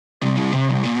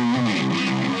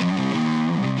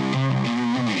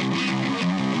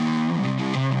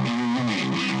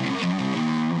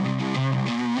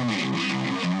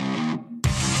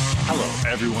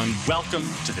everyone. Welcome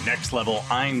to The Next Level.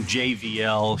 I'm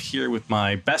JVL, here with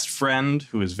my best friend,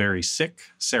 who is very sick,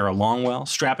 Sarah Longwell,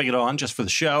 strapping it on just for the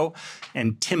show,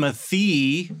 and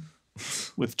Timothy,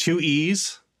 with two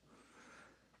E's,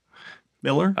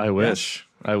 Miller. I wish.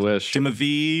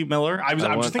 Timothy Miller. I'm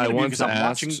just thinking of you because I'm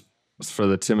watching for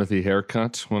the Timothy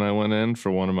haircut when I went in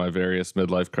for one of my various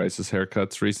midlife crisis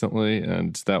haircuts recently,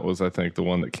 and that was, I think, the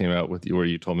one that came out with you where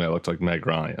you told me I looked like Meg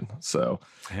Ryan. So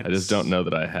I just don't know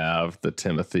that I have the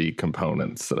Timothy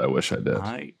components that I wish I did.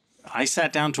 I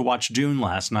sat down to watch Dune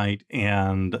last night,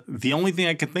 and the only thing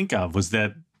I could think of was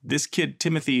that this kid,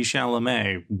 Timothy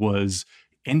Chalamet, was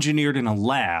engineered in a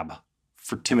lab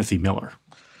for Timothy Miller.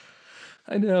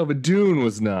 I know, but Dune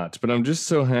was not. But I'm just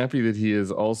so happy that he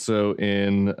is also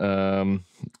in,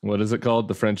 what is it called?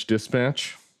 The French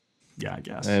Dispatch? Yeah, I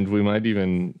guess. And we might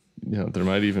even, there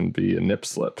might even be a nip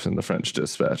slip in the French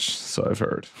Dispatch. So I've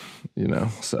heard,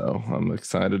 So I'm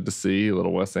excited to see a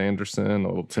little Wes Anderson, a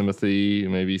little Timothy,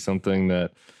 maybe something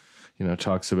that,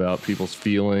 talks about people's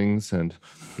feelings and,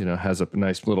 has a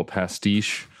nice little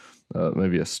pastiche,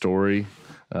 maybe a story,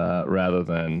 rather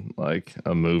than like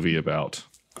a movie about...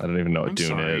 I don't even know what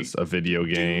Dune is. A video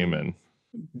game. And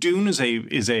Dune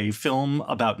is a film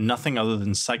about nothing other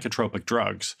than psychotropic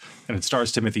drugs, and it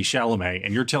stars Timothy Chalamet.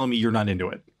 And you're telling me you're not into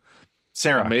it,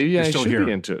 Sarah? Maybe I should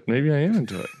be into it. Maybe I am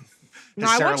into it. No,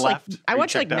 I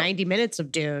watched like 90 minutes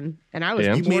of Dune, and I was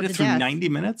you made it through 90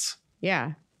 minutes.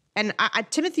 Yeah, and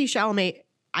Timothy Chalamet.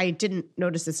 I didn't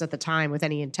notice this at the time with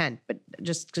any intent, but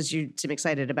just because you seem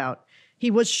excited about,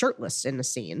 he was shirtless in the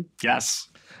scene. Yes.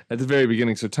 At the very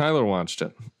beginning, so Tyler watched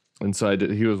it, and so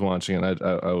he was watching it.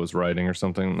 I was writing or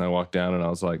something, and I walked down, and I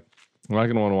was like, "Am I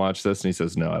going to want to watch this?" And he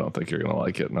says, "No, I don't think you're going to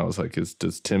like it." And I was like,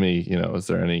 "Does Timmy? Is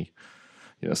there any,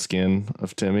 skin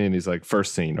of Timmy?" And he's like,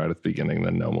 "First scene right at the beginning,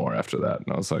 then no more after that."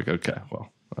 And I was like, "Okay,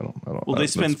 well, I don't." Well, they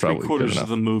spend 3/4 of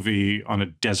the movie on a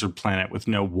desert planet with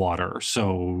no water,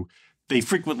 so they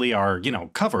frequently are,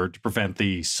 covered to prevent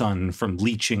the sun from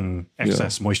leaching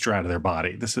excess moisture out of their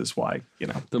body. This is why,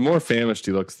 The more famished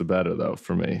he looks, the better, though,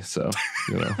 for me. So,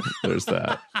 there's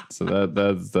that. So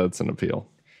that's an appeal.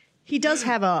 He does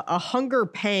have a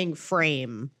hunger-pang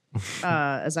frame,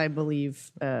 as I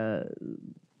believe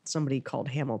somebody called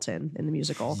Hamilton in the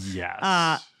musical.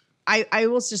 Yes. I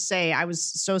will just say I was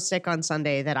so sick on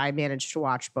Sunday that I managed to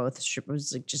watch both. I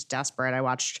was like just desperate. I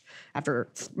watched, after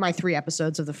my 3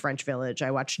 episodes of The French Village,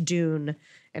 I watched Dune,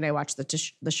 and I watched the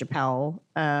Chappelle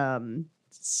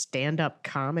stand-up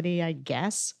comedy, I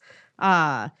guess.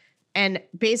 And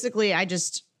basically I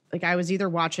just, I was either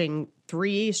watching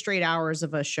 3 straight hours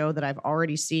of a show that I've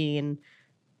already seen,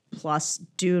 plus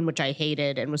Dune, which I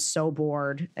hated and was so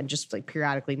bored and just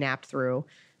periodically napped through.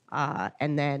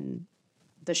 And then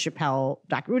the Chappelle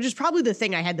documentary, which is probably the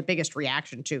thing I had the biggest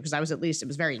reaction to, because it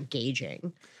was very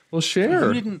engaging. Well,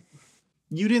 share.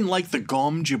 You didn't like the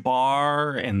Gom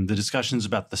Jabbar and the discussions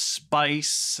about the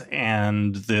spice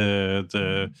and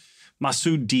the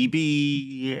Masood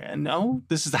Dibi. No,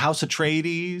 this is the House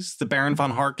Atreides, the Baron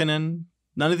von Harkonnen.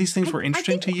 None of these things were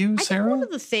interesting to you, Sarah? I think one of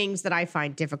the things that I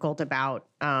find difficult about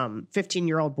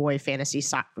 15-year-old boy fantasy,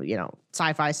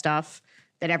 sci-fi stuff,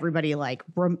 that everybody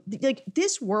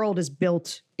this world is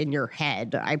built in your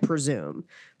head, I presume.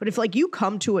 But if you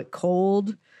come to it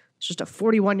cold, it's just a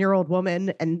 41-year-old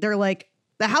woman, and they're like,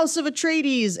 the House of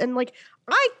Atreides, and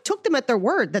I took them at their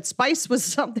word that spice was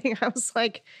something. I was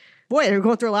like, boy, they're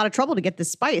going through a lot of trouble to get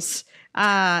this spice.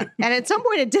 And at some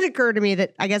point, it did occur to me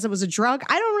that I guess it was a drug.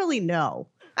 I don't really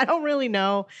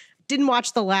know. Didn't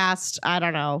watch the last,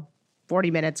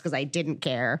 40 minutes because I didn't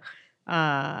care.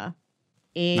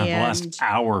 And the last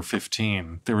hour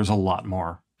 15, there was a lot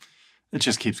more. It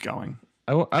just keeps going.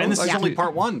 And this is only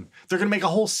part 1. They're going to make a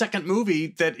whole second movie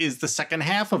that is the second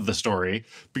half of the story.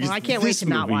 Because I can't wait to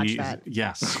not watch that.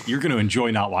 Yes, you're going to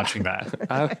enjoy not watching that.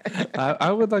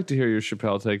 I would like to hear your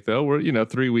Chappelle take, though. We're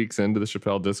 3 weeks into the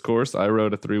Chappelle discourse. I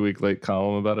wrote a 3-week late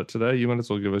column about it today. You might as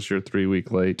well give us your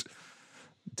 3-week late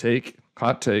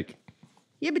hot take.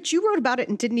 Yeah, but you wrote about it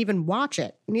and didn't even watch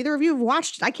it. Neither of you have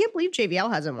watched it. I can't believe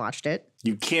JVL hasn't watched it.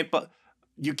 You can't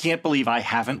believe I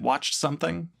haven't watched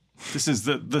something. This is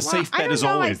the safe bet is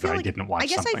always that I didn't watch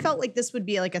something. I felt like this would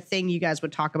be a thing you guys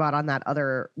would talk about on that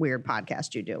other weird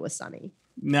podcast you do with Sunny.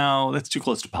 No, that's too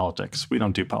close to politics. We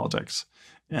don't do politics.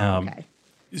 Okay.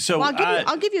 So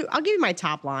I'll give you my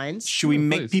top lines. Should we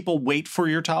make people wait for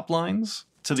your top lines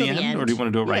to the end, or do you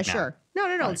want to do it right now? Yeah, sure. No.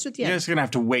 Let's do it at the end. You guys are going to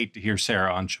have to wait to hear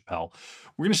Sarah on Chappelle.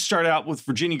 We're going to start out with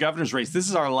Virginia governor's race. This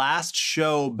is our last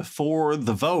show before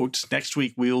the vote. Next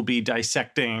week, we'll be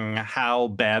dissecting how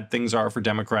bad things are for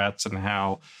Democrats and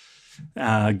how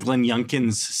Glenn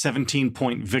Youngkin's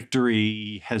 17-point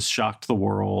victory has shocked the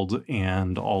world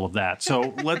and all of that.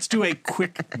 So let's do a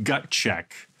quick gut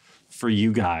check for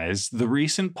you guys. The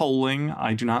recent polling,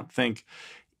 I do not think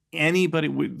anybody,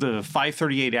 the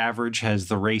 538 average has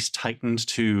the race tightened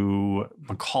to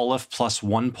McAuliffe plus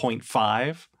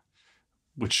 1.5,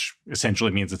 which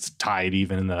essentially means it's tied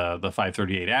even in the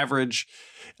 538 average.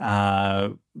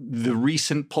 The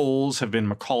recent polls have been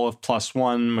McAuliffe plus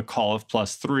 1, McAuliffe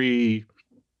plus 3,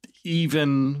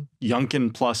 even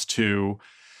Youngkin plus 2.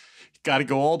 Got to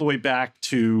go all the way back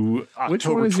to October 22nd. Which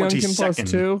one is Youngkin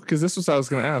plus 2? Because this was what I was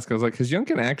going to ask. I was like, has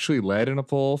Youngkin actually led in a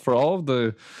poll? For all of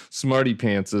the smarty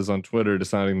pantses on Twitter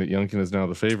deciding that Youngkin is now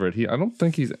the favorite, I don't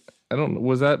think he's. I don't.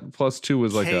 Was that plus 2?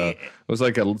 Was like a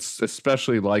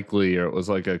especially likely, or it was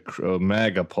like a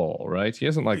MAGA poll, right? He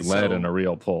hasn't led in a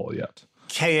real poll yet.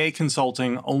 KA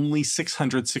Consulting, only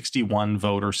 661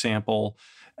 voter sample.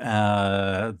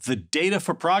 The Data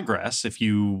for Progress, if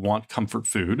you want comfort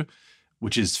food,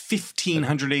 which is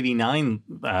 1,589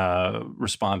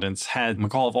 respondents, had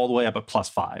McAuliffe all the way up at plus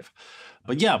 5.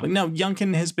 But no,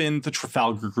 Youngkin has been, the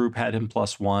Trafalgar Group had him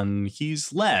plus 1.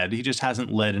 He's led. He just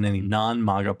hasn't led in any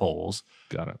non-MAGA polls.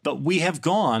 Got it. But we have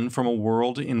gone from a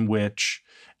world in which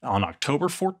on October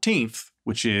 14th,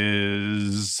 which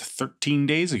is 13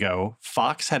 days ago,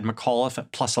 Fox had McAuliffe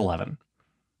at plus 11.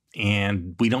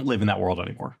 And we don't live in that world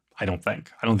anymore, I don't think.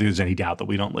 I don't think there's any doubt that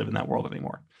we don't live in that world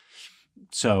anymore.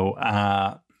 So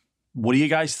what do you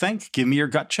guys think? Give me your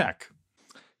gut check.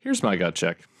 Here's my gut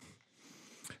check.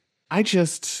 I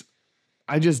just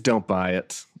don't buy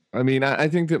it. I mean, I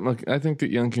think that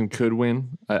Youngkin could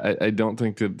win. I don't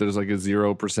think that there's like a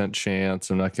 0% chance.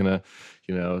 I'm not gonna,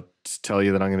 tell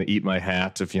you that I'm gonna eat my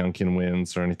hat if Youngkin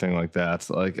wins or anything like that.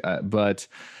 But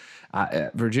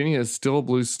Virginia is still a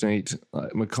blue state.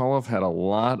 McAuliffe had a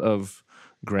lot of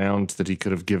ground that he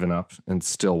could have given up and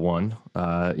still won.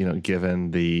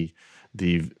 Given the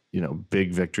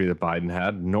big victory that Biden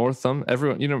had. Northam,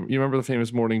 everyone, you remember the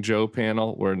famous Morning Joe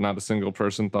panel where not a single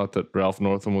person thought that Ralph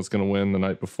Northam was going to win the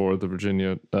night before the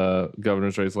Virginia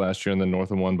governor's race last year, and then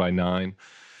Northam won by 9.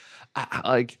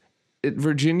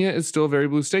 Virginia is still a very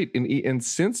blue state, and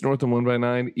since Northam won by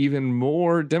 9, even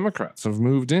more Democrats have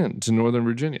moved in to Northern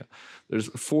Virginia. There's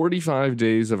 45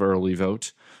 days of early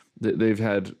vote. They've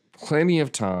had plenty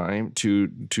of time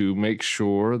to make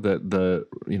sure that the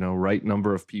right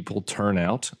number of people turn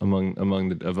out among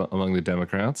the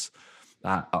Democrats.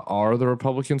 Are the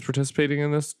Republicans participating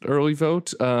in this early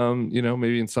vote?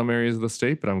 Maybe in some areas of the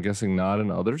state, but I'm guessing not in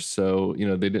others. So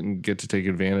they didn't get to take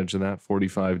advantage of that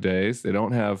 45 days. They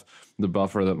don't have the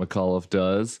buffer that McAuliffe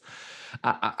does.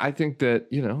 I think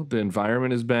that, the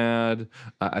environment is bad.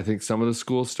 I think some of the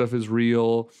school stuff is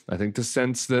real. I think the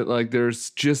sense that there's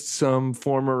just some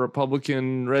former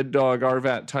Republican Red Dog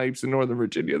RVAT types in Northern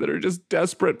Virginia that are just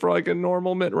desperate for a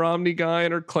normal Mitt Romney guy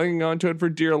and are clinging onto it for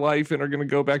dear life and are going to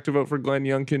go back to vote for Glenn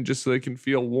Youngkin just so they can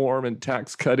feel warm and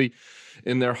tax cutty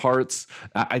in their hearts.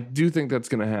 I do think that's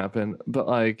going to happen, but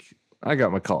I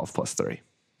got McAuliffe plus 3.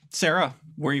 Sarah,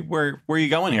 where are you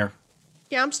going here?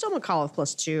 Yeah, I'm still McAuliffe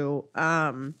plus 2,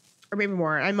 or maybe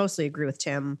more. I mostly agree with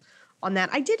Tim on that.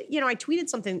 I did, I tweeted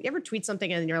something. You ever tweet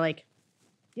something and you're like,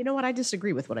 you know what? I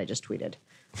disagree with what I just tweeted.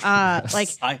 I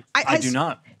do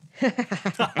not.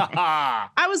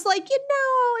 I was like,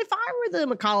 if I were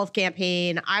the McAuliffe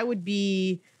campaign, I would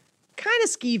be kind of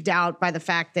skeeved out by the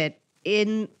fact that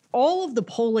in all of the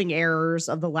polling errors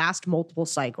of the last multiple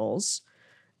cycles,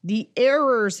 the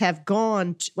errors have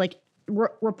gone to,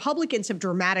 Republicans have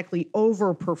dramatically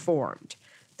overperformed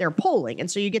their polling. And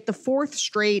so you get the 4th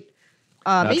straight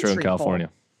Metro in California.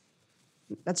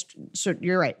 That's so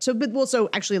you're right. So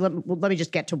actually let me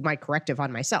just get to my corrective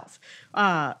on myself.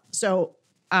 So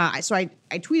I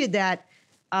tweeted that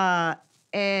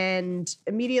and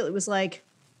immediately was like,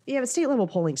 yeah, but state level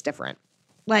polling is different.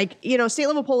 State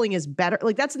level polling is better.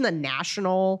 That's in the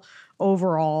national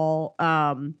overall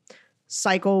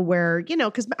cycle where,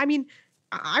 because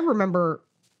I remember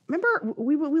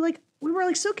we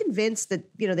were so convinced that,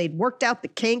 they'd worked out the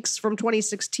kinks from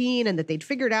 2016 and that they'd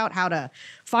figured out how to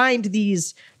find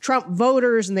these Trump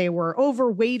voters and they were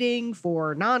overweighting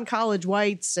for non-college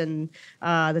whites and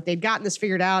that they'd gotten this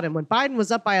figured out. And when Biden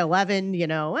was up by 11,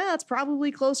 it's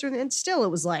probably closer. And still it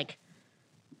was a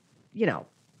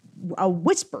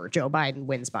whisper Joe Biden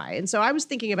wins by. And so I was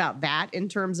thinking about that in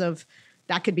terms of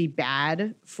that could be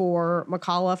bad for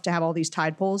McAuliffe to have all these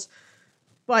tied polls.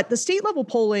 But the state level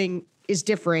polling is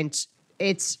different.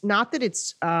 It's not that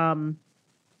it's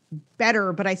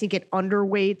better, but I think it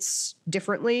underweights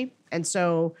differently. And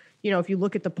so, if you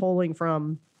look at the polling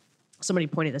from somebody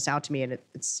pointed this out to me, and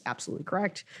it's absolutely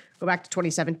correct. Go back to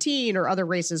 2017 or other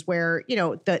races where,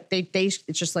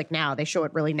 it's just like now they show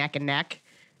it really neck and neck,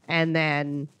 and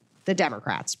then the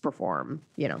Democrats perform,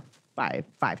 by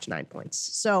 5 to 9 points.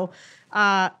 So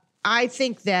I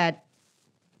think that,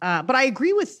 but I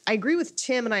agree with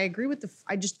Tim, and I agree with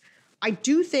I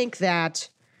do think that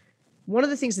one of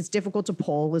the things that's difficult to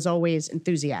poll is always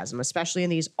enthusiasm, especially in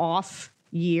these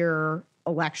off-year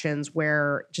elections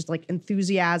where just like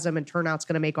enthusiasm and turnout's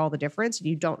going to make all the difference, and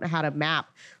you don't know how to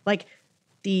map like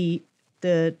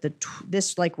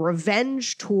this like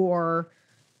revenge tour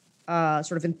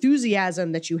sort of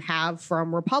enthusiasm that you have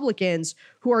from Republicans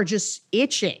who are just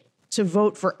itching to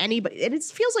vote for anybody. And it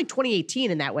feels like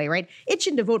 2018 in that way, right?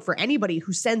 Itching to vote for anybody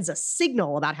who sends a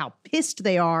signal about how pissed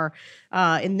they are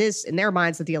in their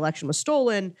minds that the election was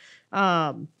stolen.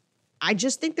 I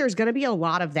just think there's going to be a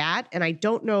lot of that. And I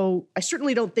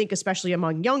certainly don't think, especially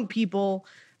among young people,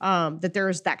 that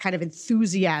there's that kind of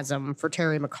enthusiasm for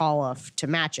Terry McAuliffe to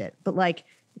match it. But like,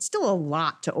 it's still a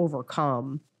lot to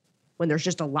overcome when there's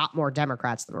just a lot more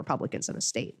Democrats than Republicans in a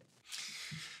state.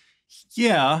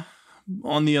 Yeah.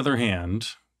 On the other hand,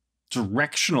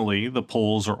 directionally, the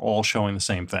polls are all showing the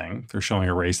same thing. They're showing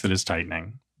a race that is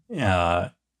tightening.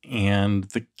 And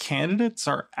the candidates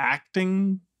are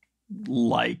acting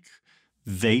like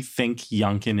they think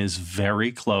Youngkin is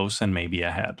very close and maybe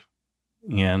ahead.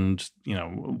 And,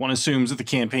 one assumes that the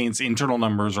campaign's internal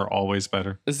numbers are always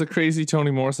better. Is the crazy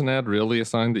Toni Morrison ad really a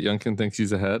sign that Youngkin thinks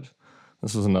he's ahead?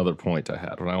 This was another point I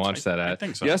had when I watched that ad. I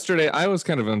think so. Yesterday, I was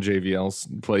kind of on JVL's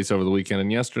place over the weekend,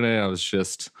 and yesterday I was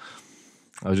just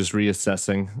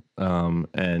reassessing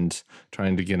and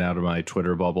trying to get out of my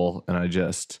Twitter bubble, and I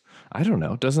don't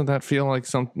know. Doesn't that feel like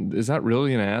something? Is that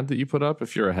really an ad that you put up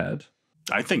if you're ahead?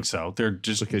 I think so. They're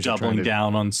just doubling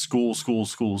down on school,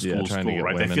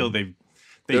 right? They feel they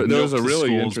there was a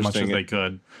really interesting, as much as they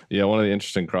could. Yeah, one of the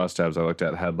interesting crosstabs I looked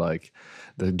at had like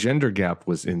the gender gap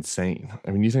was insane.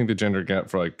 I mean, you think the gender gap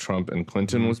for like Trump and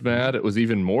Clinton was bad? It was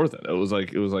even more than it was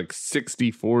like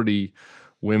 60-40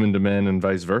 women to men and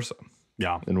vice versa.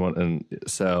 Yeah. And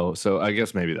so I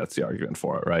guess maybe that's the argument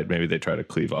for it, right? Maybe they try to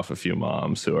cleave off a few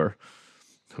moms who are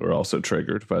also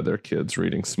triggered by their kids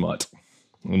reading smut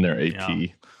in their AP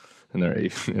in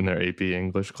their AP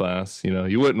English class.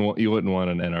 You wouldn't want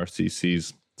an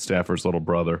NRCC's staffer's little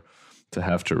brother to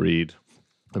have to read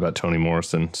about Toni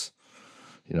Morrison's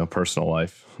personal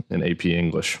life in AP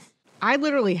English. I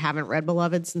literally haven't read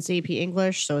Beloved since AP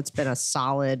English, so it's been a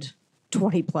solid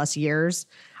 20 plus years.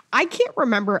 I can't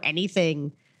remember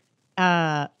anything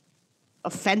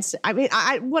offensive. I mean,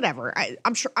 whatever.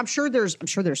 I'm sure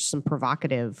there's some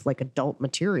provocative like adult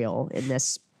material in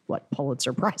this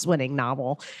Pulitzer Prize winning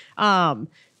novel.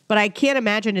 But I can't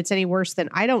imagine it's any worse than,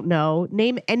 I don't know,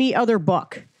 name any other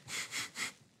book.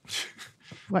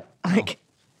 What like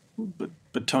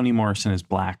But Toni Morrison is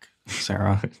black,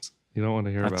 Sarah. You don't want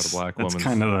to hear about a black woman's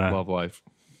kind of love life.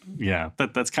 Yeah,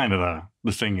 that's kind of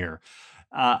the thing here.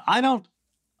 I don't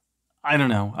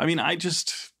know. I mean, I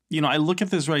just, I look at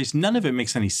this race. None of it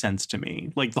makes any sense to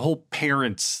me. Like the whole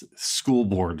parents' school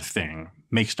board thing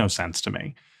makes no sense to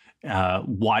me.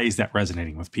 Why is that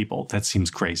resonating with people? That seems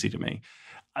crazy to me.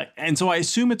 And so I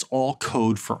assume it's all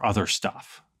code for other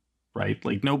stuff. Right?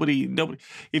 Like nobody,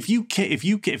 if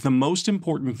the most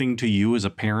important thing to you as a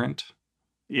parent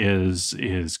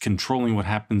is controlling what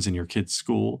happens in your kid's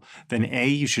school, then A,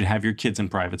 you should have your kids in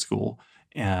private school,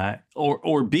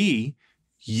 or B,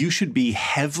 you should be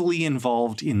heavily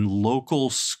involved in local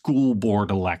school board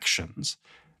elections.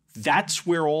 That's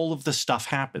where all of the stuff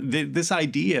happens. This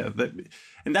idea that,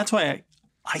 and that's why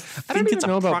I think it's a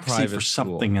proxy for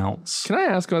something else. Can I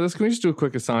ask about this? Can we just do a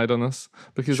quick aside on this?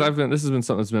 Because sure. This has been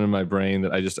something that's been in my brain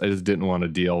that I just didn't want to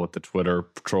deal with the Twitter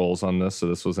trolls on this. So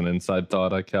this was an inside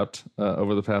thought I kept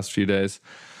over the past few days.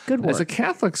 Good work. As a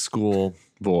Catholic school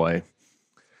boy,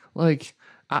 like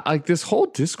this whole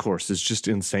discourse is just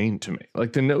insane to me.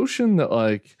 Like the notion that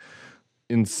like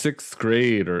in 6th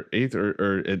grade or 8th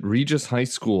or at Regis High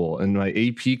School in my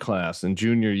AP class in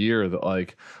junior year that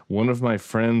like one of my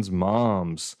friends'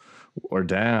 moms or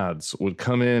dads would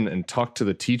come in and talk to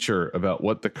the teacher about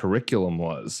what the curriculum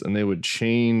was, and they would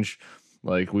change,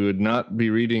 like we would not be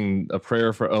reading A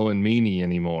Prayer for Owen Meany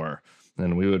anymore,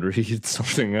 and we would read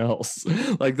something else.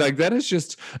 like that is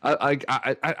just I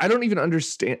don't even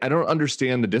understand. I don't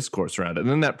understand the discourse around it. And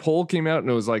then that poll came out, and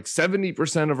it was like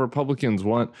 70% of Republicans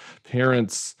want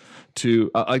parents to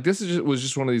was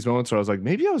just one of these moments where I was like,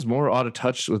 maybe I was more out of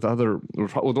touch with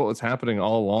what was happening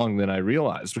all along than I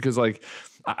realized, because like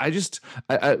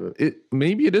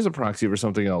maybe it is a proxy for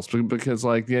something else, because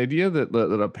like the idea that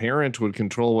a parent would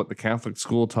control what the Catholic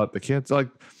school taught the kids, like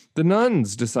the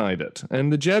nuns decided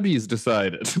and the Jebbies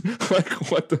decided like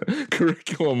what the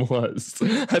curriculum was.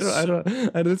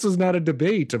 This was not a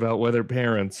debate about whether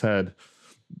parents had,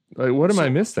 like, what am I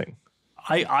missing?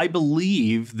 I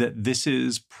believe that this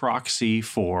is proxy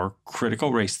for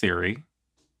critical race theory,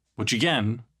 which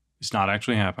again is not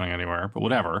actually happening anywhere, but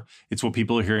whatever. It's what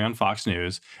people are hearing on Fox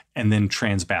News, and then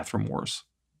trans bathroom wars.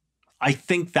 I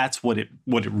think that's what it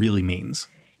really means.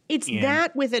 It's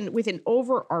that with an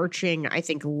overarching, I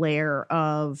think, layer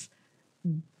of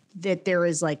that there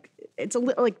is like it's a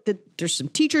like there's some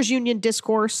teachers union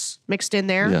discourse mixed in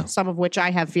there, some of which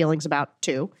I have feelings about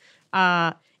too.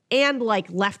 And like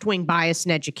left-wing bias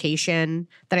in education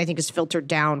that I think is filtered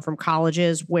down from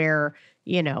colleges where,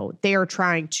 you know, they are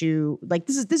trying to like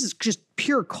this is just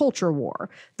pure culture war.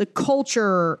 The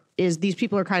culture is these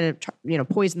people are kind of, you know,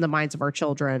 poison the minds of our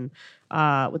children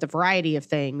with a variety of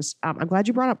things. I'm glad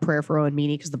you brought up Prayer for Owen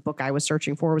Meany because the book I was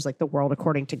searching for was like The World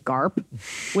According to Garp,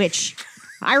 which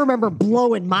I remember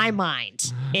blowing my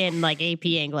mind in like AP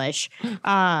English.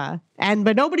 But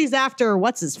nobody's after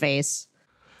what's his face.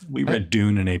 We read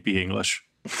Dune in AP English.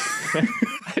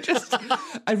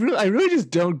 I really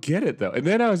just don't get it though. And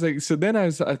then I was like,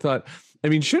 I thought, I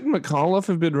mean, shouldn't McAuliffe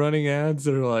have been running ads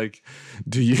that are like,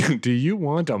 do you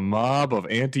want a mob of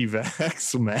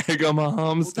anti-vax MAGA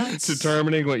moms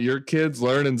determining what your kids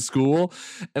learn in school?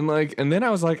 And then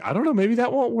I was like, I don't know, maybe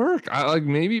that won't work.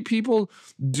 Maybe people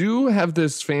do have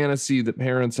this fantasy that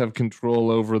parents have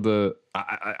control over or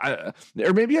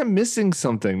maybe I'm missing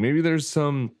something. Maybe there's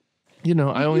some. You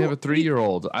know, I only have a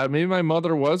 3-year-old. Maybe my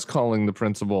mother was calling the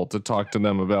principal to talk to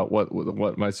them about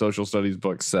what my social studies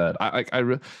book said.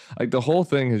 The whole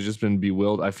thing has just been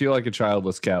bewildered. I feel like a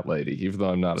childless cat lady, even though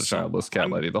I'm not a childless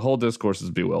cat lady. The whole discourse is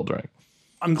bewildering.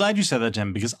 I'm glad you said that,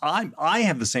 Tim, because I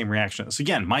have the same reaction. So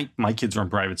again, my kids are in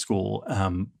private school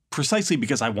precisely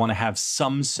because I want to have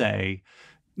some say,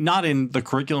 not in the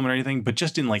curriculum or anything, but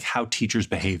just in like how teachers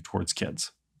behave towards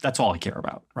kids. That's all I care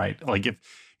about, right? Like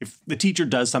if the teacher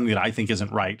does something that I think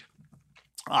isn't right,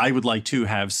 I would like to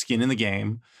have skin in the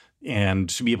game and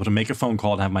to be able to make a phone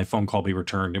call and have my phone call be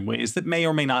returned in ways that may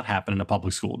or may not happen in a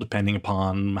public school, depending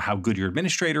upon how good your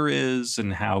administrator is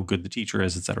and how good the teacher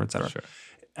is, et cetera, et cetera. Sure.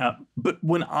 But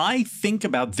when I think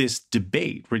about this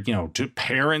debate, where, you know, to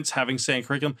parents having say in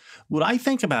curriculum, what I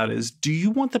think about is, do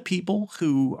you want the people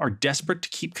who are desperate to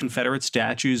keep Confederate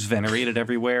statues venerated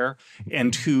everywhere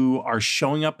and who are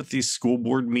showing up at these school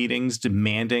board meetings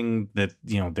demanding that,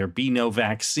 you know, there be no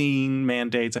vaccine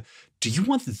mandates? Do you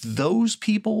want those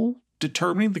people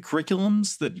determining the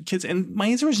curriculums that kids? And my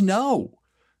answer is no.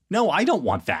 No, I don't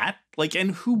want that. Like,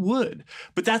 and who would?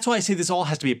 But that's why I say this all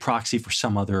has to be a proxy for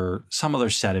some other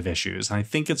set of issues. And I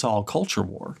think it's all culture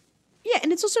war. Yeah,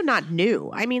 and it's also not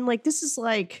new. I mean, like, this is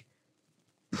like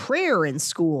prayer in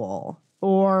school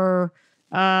or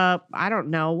I don't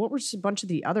know. What were a bunch of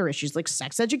the other issues? Like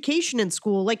sex education in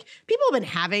school. Like, people have been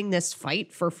having this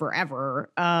fight for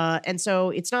forever. And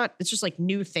so it's just like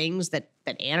new things that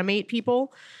animate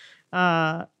people.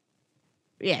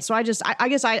 Yeah, so I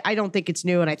guess I don't think it's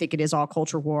new, and I think it is all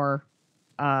culture war.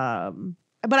 But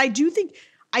I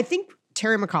think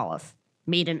Terry McAuliffe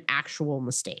made an actual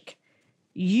mistake.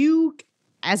 You,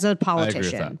 as a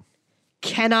politician,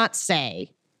 cannot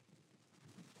say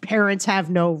parents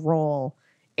have no role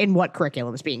in what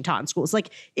curriculum is being taught in schools. Like,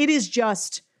 it is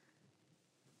just,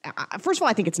 first of all,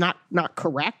 I think it's not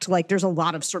correct. Like, there's a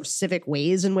lot of sort of civic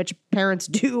ways in which parents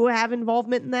do have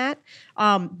involvement in that.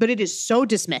 But it is so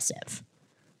dismissive.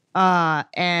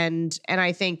 And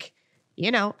I think, you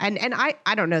know, and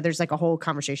I don't know, there's like a whole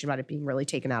conversation about it being really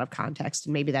taken out of context,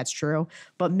 and maybe that's true,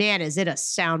 but man, is it a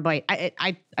soundbite.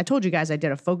 I told you guys I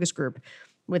did a focus group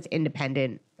with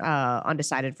independent,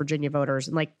 undecided Virginia voters,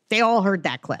 and like they all heard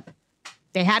that clip.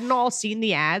 They hadn't all seen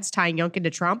the ads tying Youngkin to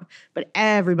Trump, but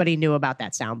everybody knew about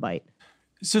that soundbite.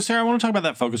 So, Sarah, I want to talk about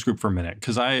that focus group for a minute,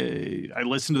 because I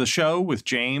listened to the show with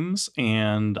James,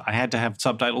 and I had to have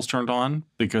subtitles turned on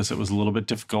because it was a little bit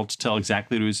difficult to tell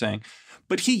exactly what he was saying.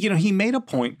 But he made a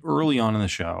point early on in the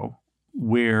show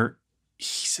where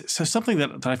he says something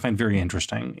that I find very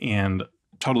interesting and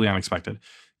totally unexpected.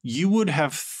 You would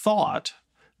have thought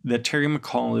that Terry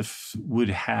McAuliffe would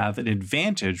have an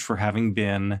advantage for having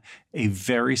been a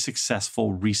very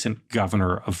successful recent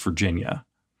governor of Virginia.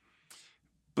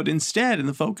 But instead, in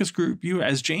the focus group,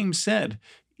 as James said,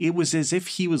 it was as if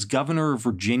he was governor of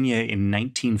Virginia in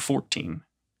 1914.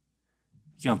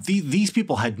 You know, these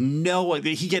people had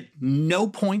he get no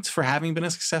points for having been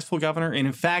a successful governor. And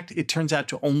in fact, it turns out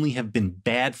to only have been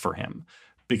bad for him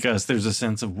because there's a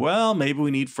sense of, well, maybe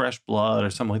we need fresh blood or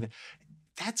something like that.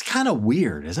 That's kind of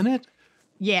weird, isn't it?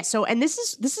 Yeah. So, and this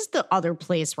is the other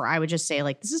place where I would just say,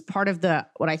 like, this is part of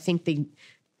what I think the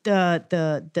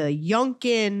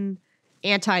Youngkin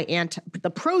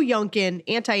the pro Youngkin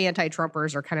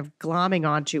anti-Trumpers are kind of glomming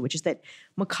onto, which is that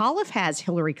McAuliffe has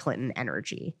Hillary Clinton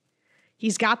energy.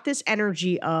 He's got this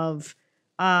energy of,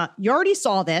 you already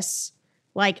saw this.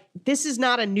 Like, this is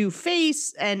not a new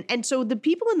face. And so the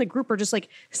people in the group are just like,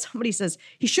 somebody says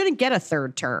he shouldn't get a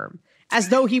third term, as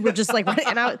though he were just like,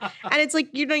 and it's like,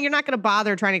 you're not going to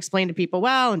bother trying to explain to people,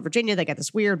 well, in Virginia, they got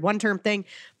this weird one-term thing.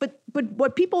 But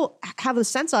what people have a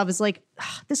sense of is like,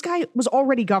 this guy was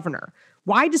already governor.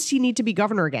 Why does he need to be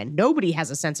governor again? Nobody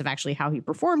has a sense of actually how he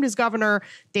performed as governor.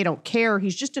 They don't care.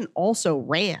 He's just an also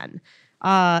ran.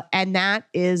 And that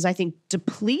is, I think,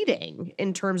 depleting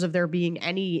in terms of there being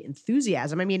any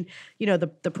enthusiasm. I mean,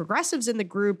 the progressives in the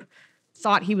group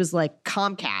thought he was like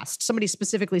Comcast. Somebody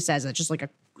specifically says it's just like a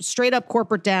straight up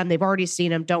corporate dem. They've already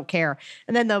seen him, don't care.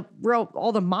 And then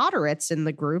all the moderates in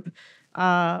the group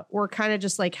were kind of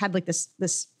just like had like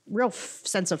this real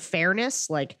sense of fairness.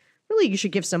 Like, really, you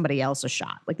should give somebody else a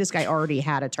shot. Like, this guy already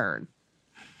had a turn.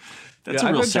 That's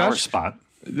a real sour spot.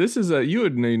 This is you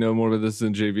would know more about this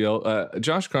than JVL.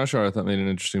 Josh Kraushaar, I thought, made an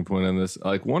interesting point on this.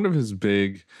 Like, one of his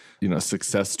big,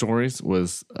 success stories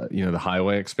was, the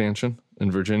highway expansion in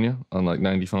Virginia on like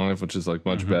 95, which is like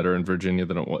much better in Virginia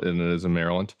than it is in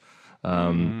Maryland.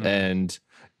 And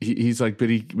he's like, but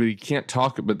he can't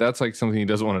talk. But that's like something he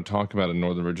doesn't want to talk about in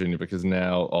Northern Virginia, because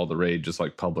now all the rage is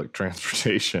like public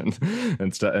transportation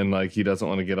and stuff, and like he doesn't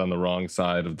want to get on the wrong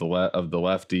side of the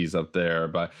lefties up there.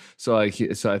 But so I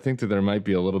think that there might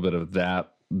be a little bit of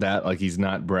that like he's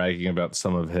not bragging about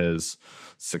some of his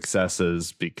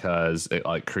successes because it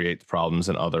like creates problems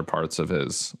in other parts of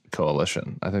his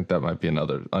coalition. I think that might be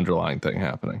another underlying thing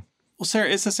happening. Well, Sarah,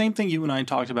 it's the same thing you and I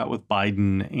talked about with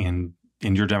Biden and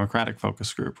in your Democratic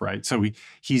focus group, right? So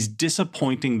he's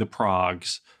disappointing the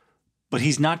progs, but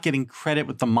he's not getting credit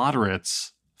with the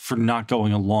moderates for not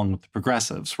going along with the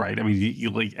progressives, right? I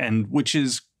mean, and which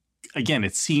is, again,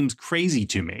 it seems crazy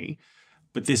to me,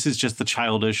 but this is just the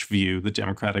childish view the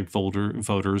Democratic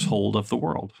voters hold of the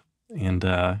world. And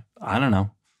I don't know.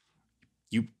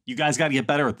 You guys got to get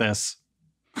better at this.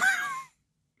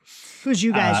 Who's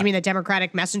you guys? You mean the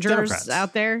Democratic messengers Democrats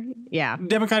out there? Yeah.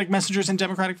 Democratic messengers and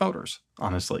Democratic voters,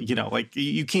 honestly. Like,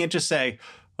 you can't just say,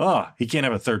 oh, he can't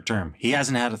have a third term. He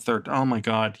hasn't had a third. Oh, my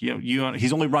God.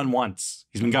 He's only run once.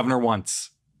 He's been governor once.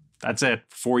 That's it.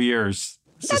 4 years.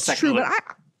 That's true. But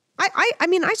I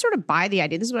mean, I sort of buy the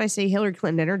idea. This is when I say Hillary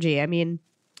Clinton energy. I mean,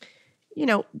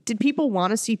 did people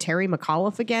want to see Terry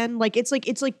McAuliffe again? Like,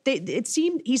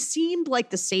 he seemed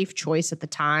like the safe choice at the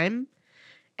time.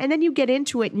 And then you get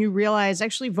into it and you realize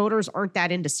actually voters aren't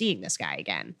that into seeing this guy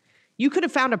again. You could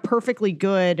have found a perfectly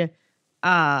good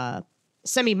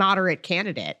semi-moderate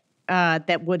candidate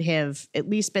that would have at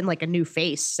least been like a new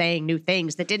face saying new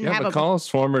things that didn't have McAuliffe's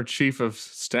former chief of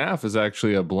staff is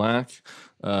actually a black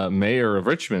mayor of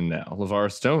Richmond now,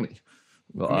 LeVar Stoney.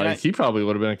 Well, he probably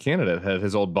would have been a candidate had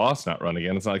his old boss not run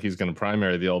again. It's not like he's going to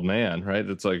primary the old man, right?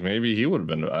 It's like maybe he would have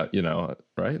been,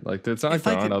 right? Like, it's not like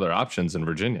there aren't other options in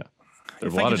Virginia.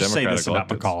 There's a lot of Democratic say this about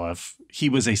McAuliffe. He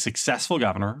was a successful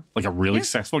governor, like a really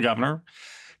successful governor.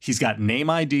 He's got name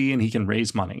ID and he can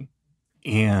raise money.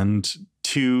 And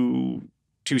to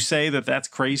say that that's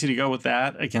crazy to go with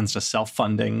that against a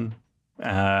self-funding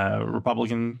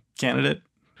Republican candidate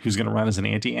who's going to run as an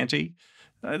anti-anti,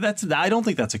 I don't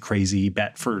think that's a crazy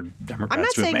bet for Democrats. I'm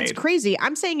not saying it's crazy.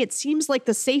 I'm saying it seems like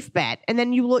the safe bet, and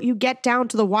then you get down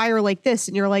to the wire like this,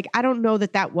 and you're like, I don't know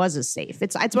that was as safe.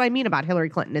 It's what I mean about Hillary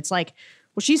Clinton. It's like,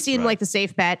 well, she seemed like the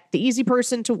safe bet, the easy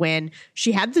person to win.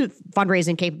 She had the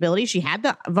fundraising capability. She had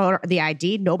the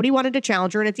ID. Nobody wanted to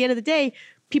challenge her, and at the end of the day,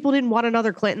 people didn't want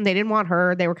another Clinton. They didn't want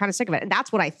her. They were kind of sick of it, and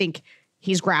that's what I think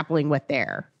he's grappling with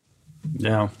there.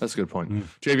 Yeah, that's a good point.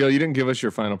 JVL, you didn't give us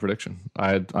your final prediction.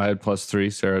 I had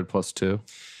 +3. Sarah had +2 for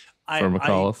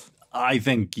McAuliffe. I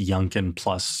think Youngkin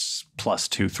plus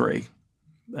 2-3.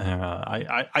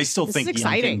 I still think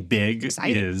Youngkin big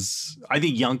is. I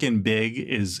think Youngkin big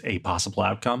is a possible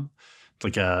outcome,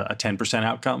 like a 10%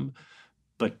 outcome.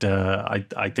 But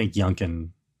I think Youngkin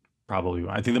probably.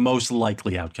 I think the most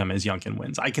likely outcome is Youngkin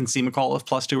wins. I can see McAuliffe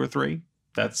 +2 or 3.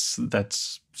 That's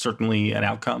certainly an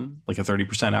outcome, like a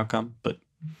 30% outcome, but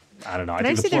I don't know. I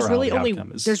think there's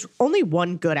only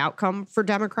one good outcome for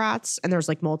Democrats, and there's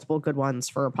like multiple good ones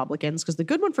for Republicans. Because the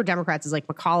good one for Democrats is like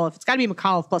McAuliffe. It's got to be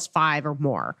McAuliffe +5 or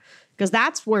more, because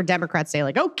that's where Democrats say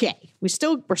like, okay, we're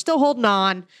still holding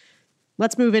on.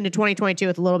 Let's move into 2022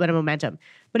 with a little bit of momentum.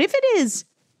 But if it is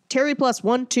Terry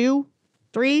 +1, 2,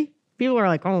 3, people are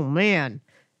like, oh man,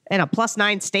 and a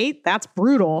 +9 state, that's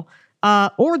brutal.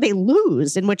 or they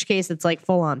lose, in which case it's like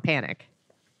full on panic.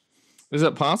 Is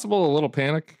it possible a little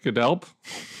panic could help?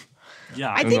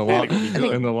 Yeah, I think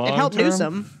in the long it helped term?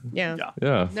 Newsom. Yeah.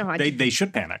 Yeah. No, they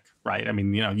should panic, right? I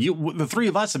mean, the three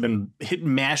of us have been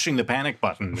mashing the panic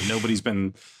button, and nobody's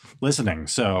been listening.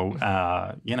 So,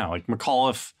 like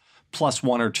McAuliffe plus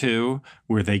 1 or 2,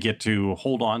 where they get to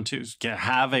hold on to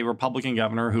have a Republican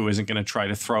governor who isn't going to try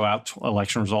to throw out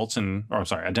election results,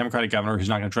 a Democratic governor who's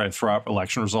not going to try to throw out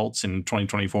election results in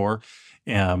 2024.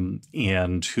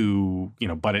 And who,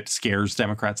 but it scares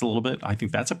Democrats a little bit. I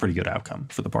think that's a pretty good outcome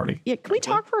for the party. Yeah. Can we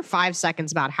talk for 5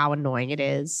 seconds about how annoying it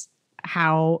is?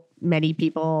 How many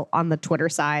people on the Twitter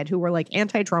side who were like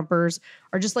anti-Trumpers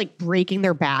are just like breaking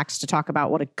their backs to talk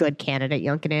about what a good candidate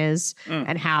Youngkin is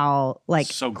and how like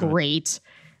so great.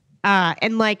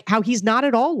 And like how he's not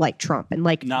at all like Trump, and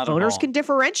like Not at voters all. can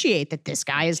differentiate that this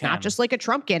guy is not just like a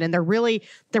Trumpkin, and they're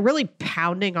really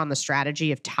pounding on the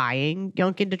strategy of tying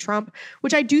Youngkin to Trump,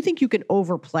 which I do think you can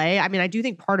overplay. I mean, I do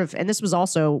think part of, and this was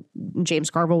also James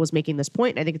Carville was making this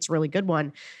point, and I think it's a really good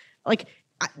one. Like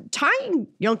tying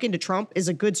Youngkin to Trump is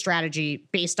a good strategy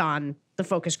based on the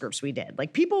focus groups we did.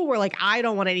 Like people were like, I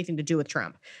don't want anything to do with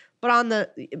Trump.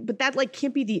 But that like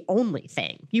can't be the only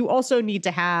thing. You also need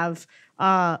to have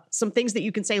some things that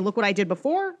you can say, look what I did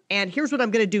before, and here's what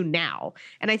I'm going to do now.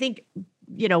 And I think,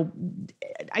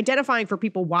 identifying for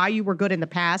people why you were good in the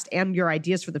past and your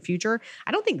ideas for the future,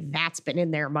 I don't think that's been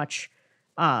in there much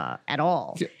at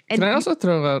all. Can I also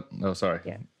throw out? Oh, sorry.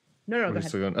 Yeah. No, go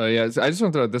ahead. Oh, yeah. I just want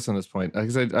to throw out this on this point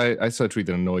because I saw a tweet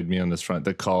that annoyed me on this front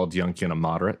that called Youngkin a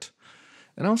moderate,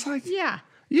 and I was like, Yeah.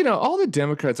 All the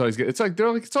Democrats always get, it's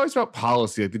always about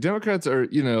policy. Like the Democrats are,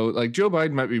 like Joe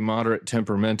Biden might be moderate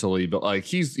temperamentally, but like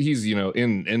he's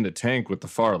in the tank with the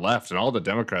far left, and all the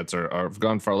Democrats have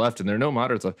gone far left, and there are no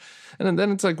moderates left. And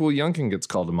then it's like, well, Youngkin gets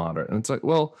called a moderate, and it's like,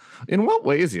 well, in what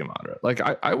way is he a moderate? Like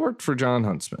I worked for John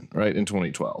Huntsman, right, in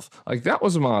 2012. Like that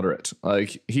was a moderate.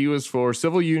 Like he was for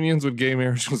civil unions when gay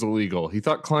marriage was illegal. He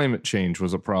thought climate change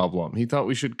was a problem. He thought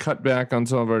we should cut back on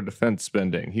some of our defense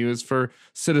spending. He was for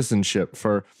citizenship,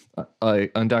 for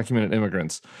undocumented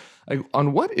immigrants. Like,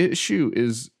 on what issue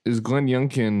is Glenn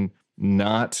Youngkin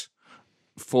not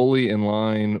fully in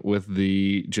line with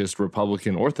the just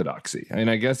Republican orthodoxy? I mean,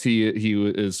 I guess he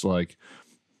is like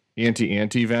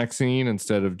anti-vaccine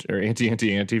instead of, or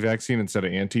anti-vaccine instead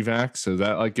of anti-vax. So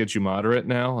that like gets you moderate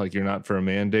now. Like you're not for a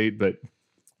mandate, but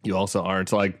you also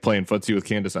aren't like playing footsie with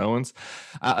Candace Owens.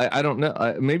 I don't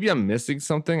know. Maybe I'm missing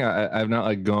something. I've not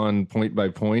like gone point by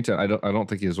point. I don't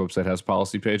think his website has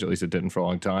policy page. At least it didn't for a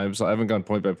long time. So I haven't gone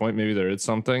point by point. Maybe there is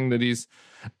something that he's,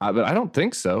 but I don't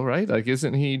think so. Right? Like,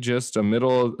 isn't he just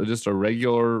a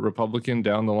regular Republican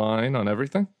down the line on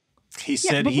everything? He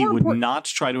said he would not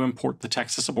try to import the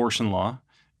Texas abortion law,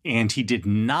 and he did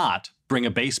not bring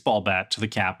a baseball bat to the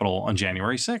Capitol on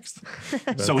January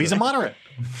 6th. So he's a moderate.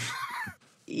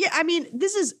 Yeah, I mean,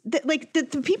 this is like the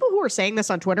people who are saying this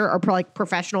on Twitter are like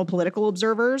professional political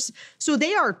observers. So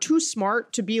they are too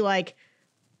smart to be like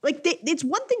it's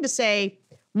one thing to say,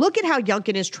 look at how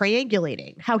Youngkin is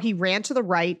triangulating, how he ran to the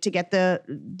right to get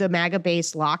the MAGA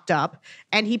base locked up.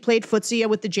 And he played footsie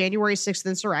with the January 6th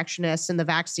insurrectionists and the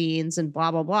vaccines and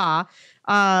blah, blah,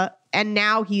 blah. And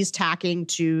now he's tacking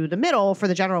to the middle for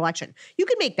the general election. You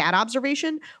can make that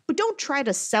observation, but don't try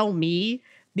to sell me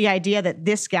the idea that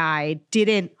this guy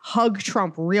didn't hug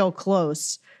Trump real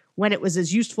close when it was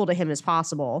as useful to him as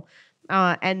possible.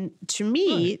 And to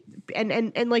me,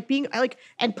 and like being like,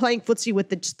 and playing footsie with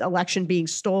the election being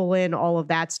stolen, all of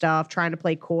that stuff, trying to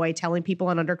play coy, telling people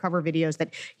on undercover videos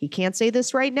that he can't say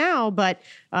this right now, but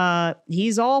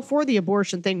he's all for the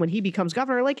abortion thing when he becomes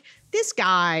governor. Like this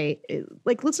guy,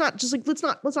 like let's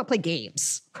not play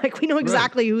games. Like we know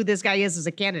exactly who this guy is as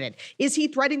a candidate. Is he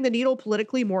threading the needle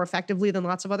politically more effectively than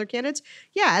lots of other candidates?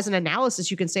 Yeah, as an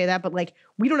analysis, you can say that, but like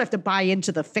we don't have to buy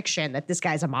into the fiction that this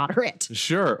guy's a moderate.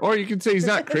 Sure, or you can say he's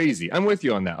not crazy. I'm with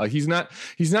you on that. Like he's not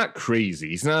crazy.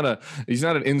 He's not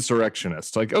an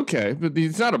insurrectionist. Like okay, but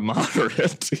he's not a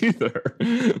moderate either.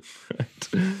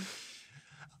 Right.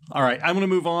 All right, I'm going to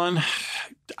move on.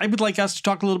 I would like us to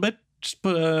talk a little bit, just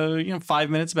 5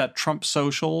 minutes about Trump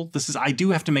Social. I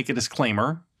do have to make a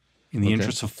disclaimer in the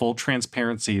interest of full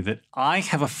transparency that I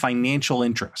have a financial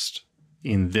interest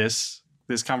in this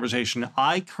conversation.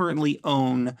 I currently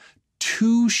own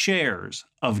 2 shares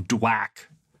of DWAC,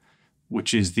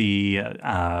 which is the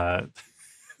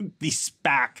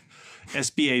SPAC,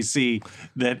 SPAC,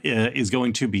 that is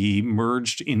going to be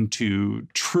merged into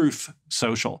Truth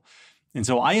Social. And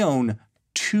so I own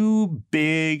 2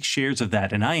 big shares of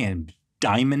that, and I am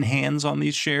diamond hands on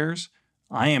these shares.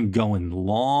 I am going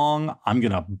long. I'm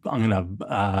gonna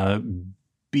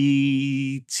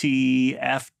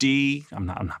BTFD. I'm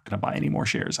not going to buy any more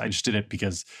shares. I just did it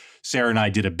because Sarah and I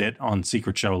did a bit on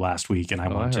Secret Show last week, and I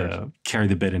want to carry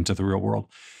the bit into the real world.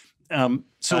 So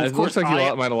of it course, looks like you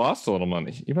might have lost a little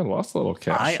money. You might have lost a little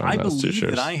cash. I believe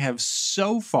that I have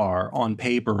so far on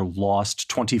paper lost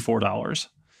 $24,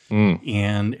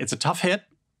 and it's a tough hit.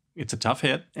 It's a tough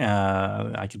hit.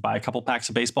 I could buy a couple packs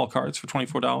of baseball cards for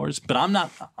 $24, but I'm not.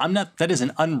 That is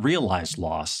an unrealized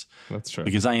loss. That's true.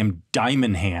 Because I am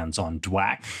diamond hands on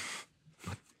DWAC.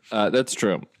 That's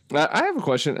true. I have a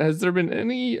question. Has there been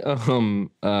any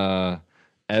evidence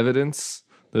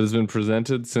that has been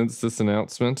presented since this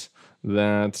announcement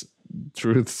that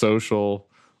Truth Social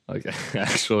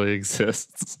actually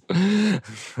exists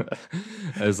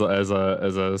as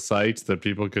a site that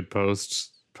people could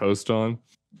post on?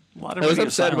 A lot of I was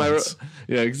upset silence.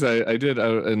 because I did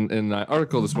in an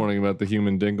article this morning about the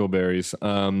human dingleberries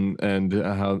and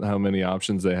how many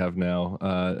options they have now,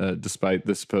 despite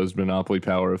the supposed monopoly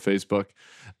power of Facebook.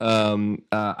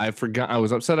 I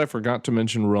was upset I forgot to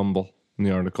mention Rumble in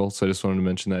the article, so I just wanted to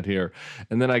mention that here.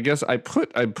 And then I guess I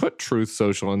put Truth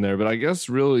Social in there, but I guess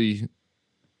really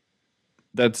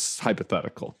that's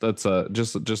hypothetical. That's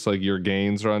just like your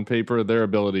gains are on paper, their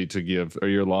ability to give, or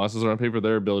your losses are on paper,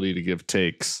 their ability to give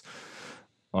takes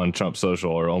on Trump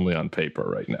Social are only on paper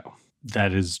right now.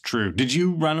 That is true. Did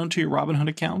you run onto your Robinhood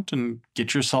account and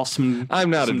get yourself some? I'm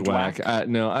not a some DWAC.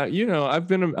 No, I've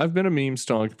been a meme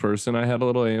stonk person. I had a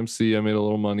little AMC. I made a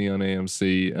little money on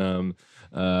AMC.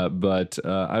 But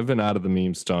I've been out of the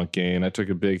meme stonk game. I took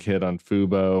a big hit on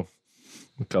Fubo,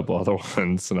 a couple other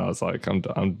ones, and I was like,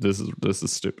 this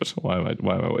is stupid. Why am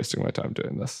I wasting my time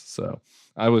doing this? So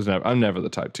I'm never the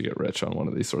type to get rich on one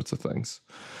of these sorts of things.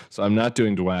 So I'm not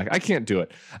doing DWAC. I can't do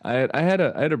it. I had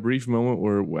a brief moment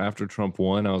where after Trump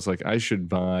won, I was like, I should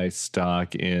buy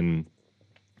stock in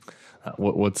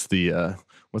what's the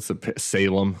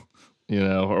Salem,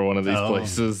 or one of these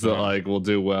places that will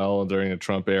do well during a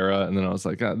Trump era. And then I was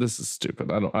like, this is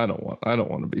stupid. I don't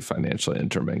want to be financially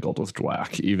intermingled with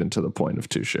DWAC, even to the point of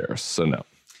 2 shares. So no.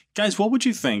 Guys, what would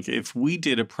you think if we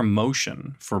did a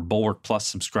promotion for Bulwark Plus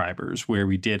subscribers where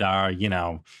we did our,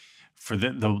 for the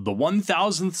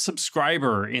 1,000th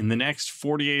subscriber in the next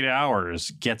 48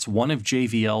 hours gets one of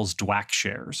JVL's DWAC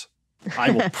shares?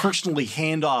 I will personally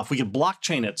hand off. We could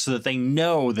blockchain it so that they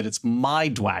know that it's my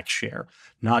DWAC share,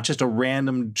 not just a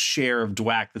random share of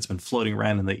DWAC that's been floating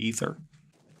around in the ether.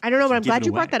 I don't know, but I'm glad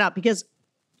you brought that up, because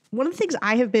one of the things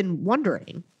I have been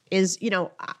wondering is,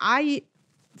 I,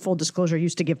 full disclosure,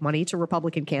 used to give money to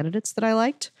Republican candidates that I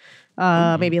liked.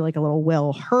 Maybe like a little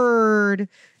Will Hurd,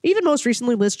 even most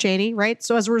recently Liz Cheney, right?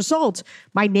 So as a result,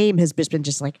 my name has been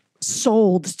just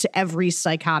sold to every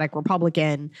psychotic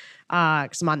Republican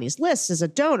because I'm on these lists as a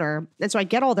donor. And so I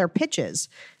get all their pitches.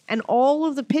 And all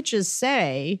of the pitches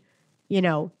say,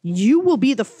 you will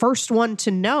be the first one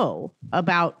to know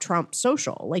about Trump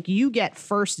Social. You get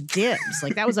first dibs.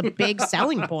 That was a big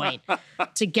selling point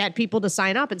to get people to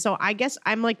sign up. And so I guess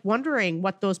I'm wondering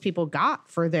what those people got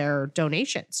for their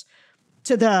donations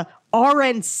to the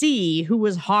RNC who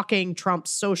was hawking Trump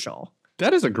Social.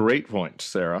 That is a great point,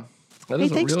 Sarah. That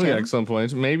is a really excellent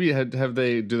point. Maybe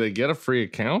do they get a free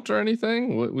account or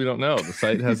anything? We don't know. The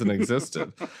site hasn't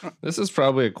existed. This is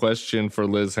probably a question for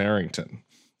Liz Harrington.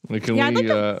 I'd like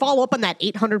to follow up on that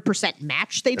 800%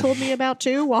 match they told me about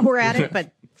too while we're at it.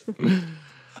 But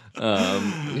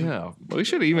we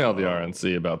should email the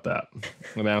RNC about that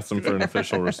and ask them for an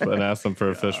official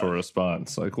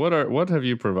response. What have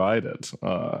you provided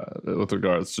with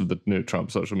regards to the new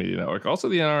Trump social media network? Also,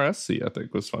 the NRSC I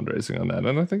think was fundraising on that,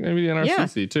 and I think maybe the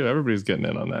NRCC too. Everybody's getting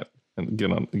in on that. And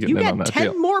getting in on that 10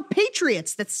 deal. more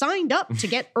patriots that signed up to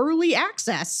get early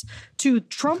access to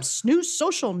Trump's new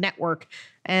social network.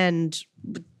 And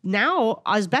now,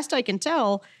 as best I can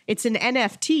tell, it's an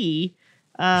NFT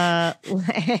and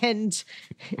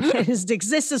it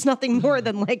exists as nothing more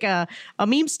than a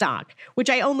meme stock, which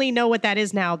I only know what that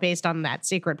is now based on that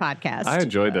secret podcast. I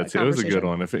enjoyed that too. It was a good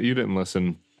one. If you didn't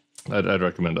listen, I'd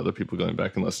recommend other people going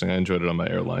back and listening. I enjoyed it on my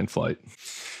airline flight.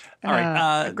 All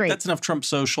right, great. That's enough Trump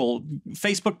Social.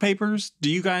 Facebook papers.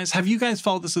 Have you guys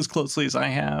followed this as closely as I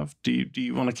have? Do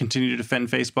you want to continue to defend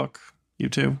Facebook? You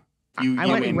too? I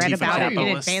went and read about it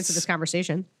in advance of this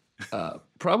conversation.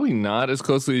 Probably not as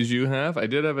closely as you have. I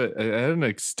had an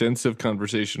extensive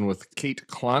conversation with Kate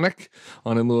Klonick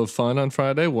on In Lieu of Fun on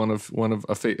Friday. Who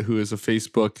is a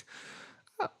Facebook.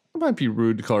 It might be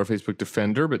rude to call her a Facebook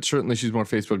defender, but certainly she's more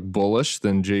Facebook bullish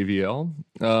than JVL.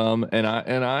 And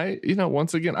I,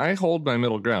 once again, I hold my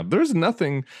middle ground. There's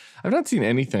nothing. I've not seen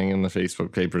anything in the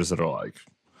Facebook papers that are like,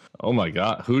 oh my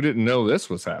God, who didn't know this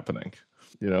was happening?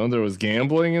 there was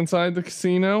gambling inside the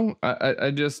casino.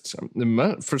 I just,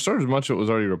 for starters, much of it was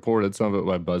already reported, some of it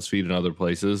by BuzzFeed and other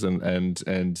places, and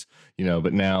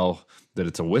but now that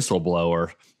it's a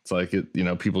whistleblower, it's like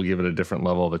people give it a different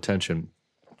level of attention.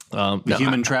 The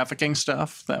human trafficking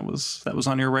stuff that was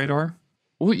on your radar.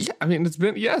 Well, yeah, I mean, there's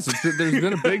been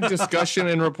a big discussion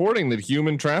and reporting that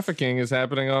human trafficking is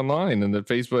happening online, and that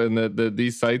Facebook and that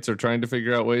these sites are trying to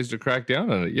figure out ways to crack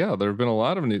down on it. Yeah, there's been a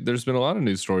lot of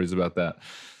news stories about that.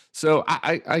 So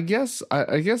I guess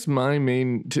my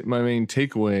main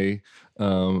takeaway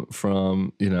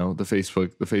from the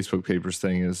Facebook Papers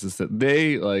thing is that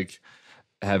they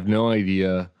have no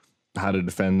idea how to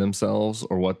defend themselves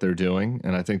or what they're doing,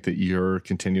 and I think that you're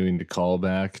continuing to call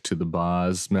back to the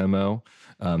Boz memo.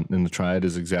 And the Triad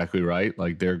is exactly right.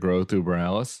 Like, they're grow through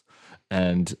Borealis,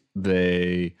 and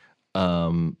they,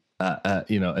 and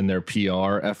their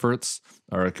PR efforts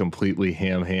are a completely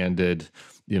ham-handed,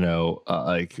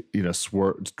 drunk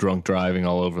driving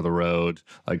all over the road,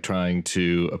 like trying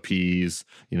to appease,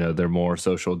 their more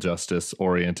social justice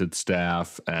oriented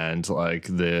staff, and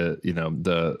the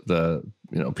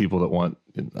people that want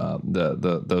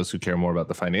those who care more about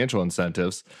the financial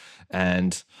incentives,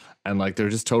 and they're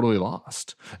just totally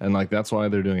lost. And that's why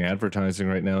they're doing advertising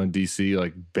right now in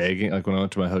DC, begging. When I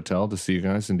went to my hotel to see you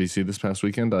guys in DC this past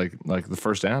weekend, the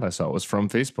first ad I saw was from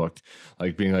Facebook,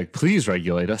 being please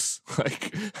regulate us.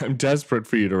 I'm desperate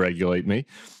for you to regulate me.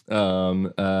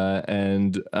 And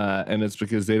it's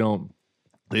because they've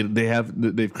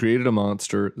created a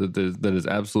monster that is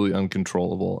absolutely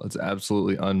uncontrollable. It's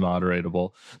absolutely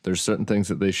unmoderatable. There's certain things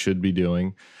that they should be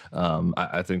doing.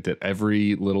 I think that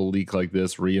every little leak like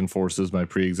this reinforces my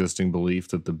pre-existing belief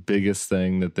that the biggest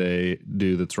thing that they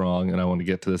do that's wrong, and I want to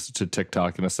get to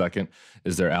TikTok in a second,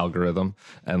 is their algorithm.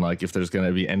 And if there's going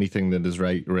to be anything that is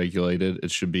regulated,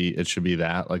 it should be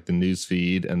that. The news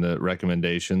feed and the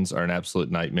recommendations are an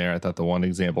absolute nightmare. I thought the one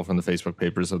example from the Facebook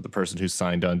Papers of the person who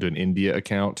signed on to an India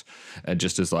account and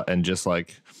just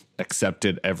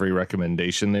accepted every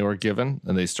recommendation they were given,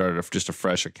 and they started just a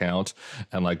fresh account,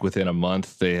 and within a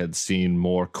month they had seen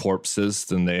more corpses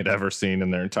than they had ever seen in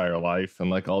their entire life,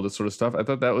 and all this sort of stuff. I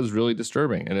thought that was really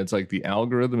disturbing. And it's the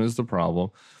algorithm is the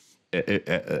problem.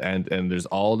 And there's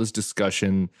all this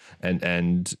discussion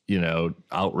and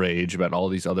outrage about all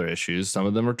these other issues. Some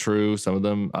of them are true, some of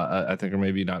them I think are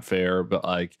maybe not fair, but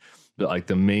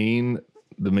the main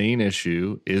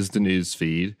issue is the news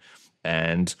feed.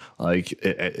 And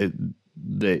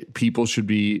people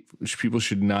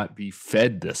should not be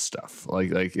fed this stuff.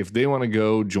 If they want to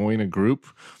go join a group,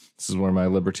 this is where my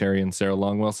libertarian Sarah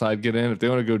Longwell side get in. If they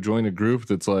want to go join a group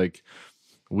that's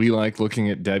we like looking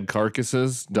at dead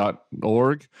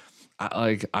carcasses.org,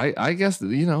 I guess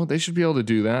they should be able to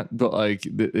do that, but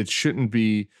it shouldn't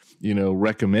be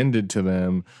recommended to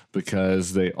them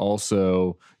because they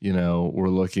also were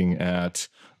looking at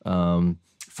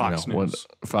Fox News.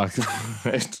 Fox,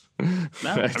 right? No,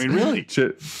 I mean, really?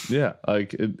 Yeah,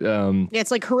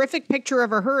 it's horrific picture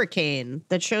of a hurricane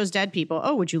that shows dead people.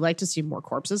 Oh, would you like to see more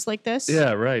corpses like this?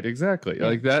 Yeah, right, exactly.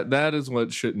 Yeah. That is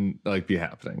what shouldn't be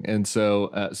happening. And so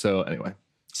anyway,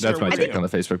 that's my take on the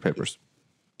Facebook Papers.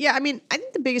 Yeah, I mean, I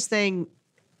think the biggest thing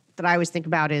that I always think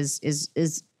about is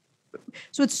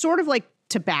so it's sort of like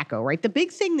tobacco, right? The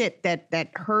big thing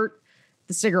that hurt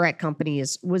the cigarette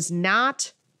companies was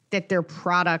not that it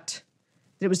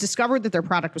was discovered that their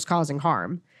product was causing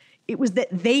harm. It was that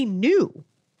they knew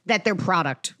that their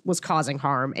product was causing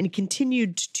harm and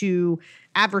continued to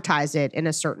advertise it in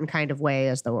a certain kind of way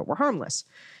as though it were harmless.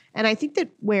 And I think that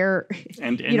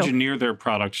engineer their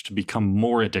product to become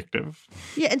more addictive.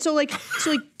 Yeah. And so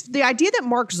the idea that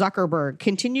Mark Zuckerberg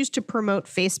continues to promote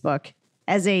Facebook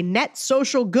as a net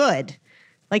social good,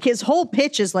 his whole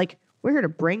pitch is we're here to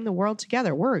bring the world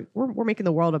together. We're making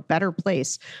the world a better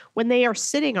place, when they are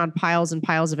sitting on piles and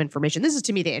piles of information. This is,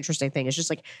 to me, the interesting thing is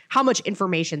just how much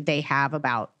information they have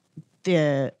about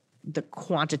the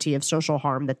quantity of social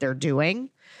harm that they're doing.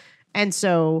 And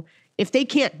so if they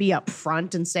can't be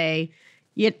upfront and say,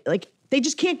 they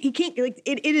just can't,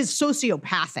 it is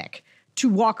sociopathic to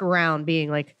walk around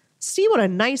being see what a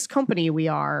nice company we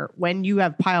are, when you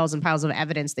have piles and piles of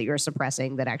evidence that you're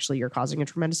suppressing, that actually you're causing a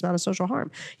tremendous amount of social harm.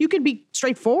 You can be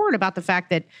straightforward about the fact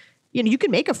that, you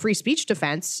can make a free speech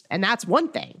defense, and that's one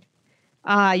thing.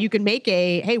 You can make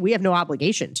hey, we have no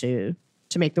obligation to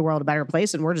make the world a better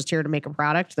place, and we're just here to make a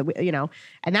product that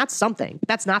and that's something, but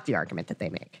that's not the argument that they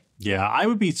make. Yeah, I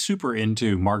would be super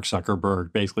into Mark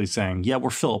Zuckerberg basically saying, yeah, we're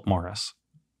Philip Morris.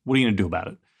 What are you going to do about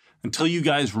it? Until you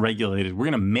guys regulate it, we're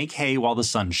going to make hay while the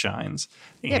sun shines.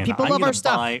 And yeah, people love our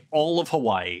stuff. I'm going to buy all of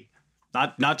Hawaii,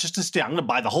 not just a state. I'm going to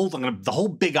buy the whole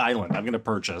big island. I'm going to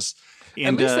purchase,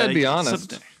 And, least I'd be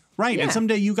honest. Right. Yeah. And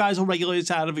someday you guys will regulate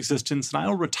us out of existence and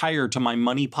I'll retire to my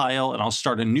money pile and I'll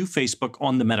start a new Facebook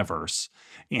on the metaverse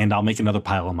and I'll make another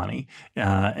pile of money.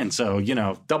 And so,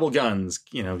 double guns,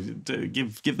 to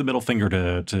give the middle finger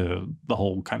to the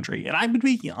whole country. And I would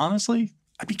be, honestly,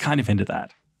 I'd be kind of into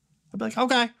that. I'd be like,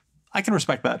 okay, I can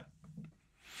respect that.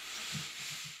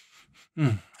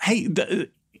 Hey,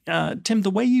 Tim,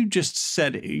 the way you just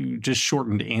said you just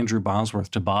shortened Andrew Bosworth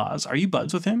to Boz, are you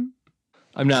buds with him?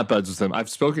 I'm not buds with him. I've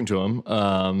spoken to him,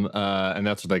 and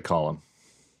that's what they call him.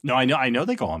 No, I know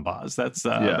they call him Boz. That's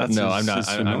that's no, his, I'm his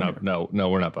not. No,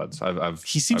 we're not buds.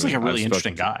 He seems like a really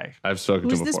interesting guy. I've spoken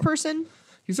to him Who's before. this person?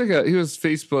 He's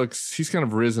he's kind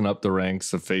of risen up the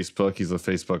ranks of Facebook. He's a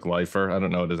Facebook lifer. I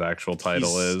don't know what his actual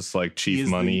title is, like chief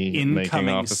money making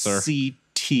officer.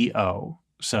 CTO.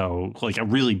 So like a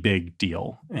really big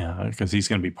deal because he's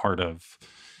going to be part of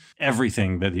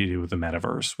everything that you do with the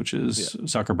metaverse, which is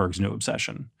Zuckerberg's new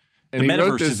obsession. And the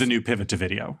metaverse is the new pivot to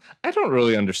video. I don't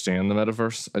really understand the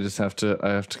metaverse. I have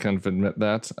to kind of admit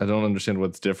that. I don't understand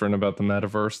what's different about the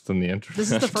metaverse than the internet.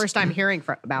 This is the first I'm hearing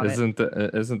about it. Isn't the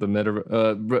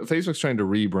metaverse? Facebook's trying to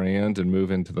rebrand and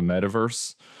move into the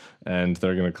metaverse, and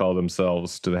they're going to call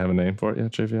themselves. Do they have a name for it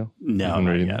yet, JVL? No,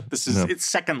 not yet. It's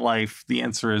Second Life. The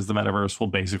answer is the metaverse will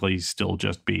basically still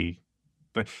just be.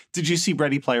 But did you see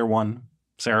Ready Player One,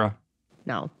 Sarah?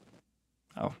 No.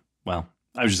 Oh, well,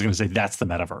 I was just going to say that's the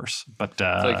metaverse, but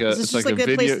it's just like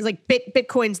the place. It's like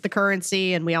Bitcoin's the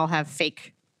currency, and we all have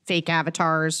fake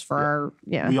avatars for our.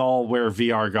 Yeah, we all wear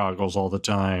VR goggles all the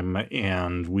time,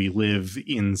 and we live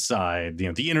inside.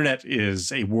 The internet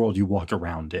is a world you walk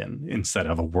around in instead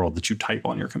of a world that you type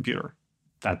on your computer.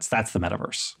 That's the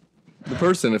metaverse. The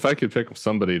person, if I could pick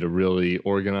somebody to really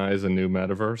organize a new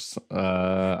metaverse,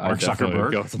 I'd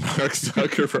definitely go with Mark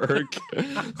Zuckerberg,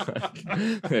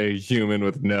 like, a human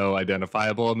with no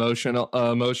identifiable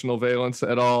emotional valence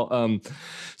at all.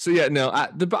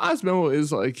 The Boz memo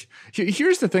is like,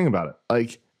 here's the thing about it.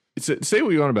 Like, say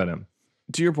what you want about him.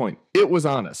 To your point, it was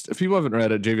honest. If people haven't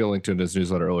read it, JVL linked to it in his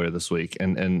newsletter earlier this week,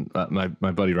 and my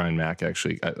buddy Ryan Mack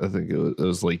actually, I think it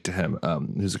was linked to him.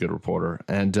 Who's a good reporter,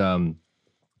 and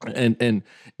it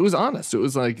was honest. It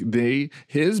was like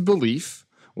his belief,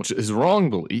 which is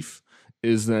wrong belief,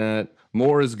 is that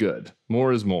more is good,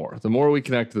 more is more. The more we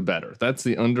connect, the better. That's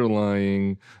the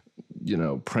underlying,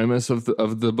 premise of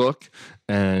the book,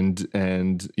 and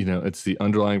it's the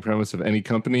underlying premise of any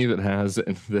company that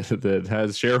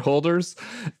has shareholders.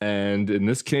 And in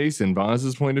this case, in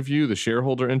Boz's point of view, the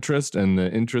shareholder interest and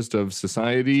the interest of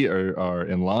society are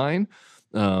in line.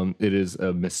 It is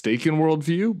a mistaken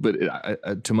worldview,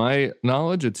 but to my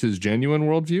knowledge, it's his genuine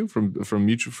worldview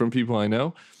from people I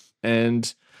know,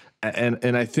 and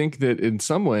I think that in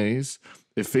some ways,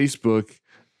 if Facebook,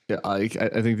 I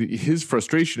think that his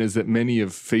frustration is that many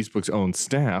of Facebook's own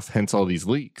staff, hence all these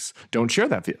leaks, don't share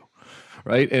that view,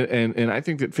 right? And I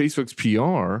think that Facebook's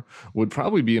PR would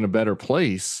probably be in a better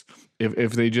place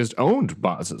if they just owned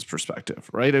Boz's perspective,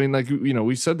 right? I mean, like,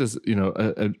 we said this, ad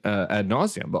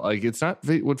nauseum, but like, it's not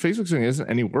what Facebook's doing isn't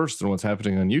any worse than what's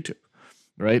happening on YouTube,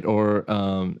 right? Or,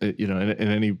 in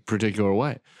any particular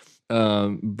way.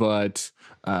 This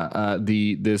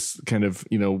kind of,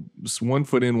 1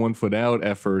 foot in, 1 foot out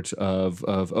effort of,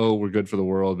 oh, we're good for the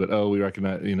world, but, oh, we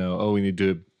recognize, we need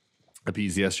to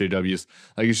appease the SJWs.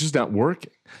 Like, it's just not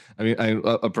working. I mean,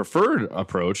 a preferred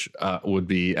approach would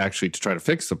be actually to try to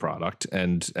fix the product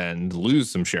and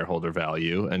lose some shareholder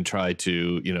value and try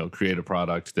to, create a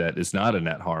product that is not a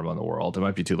net harm on the world. It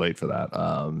might be too late for that.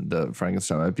 The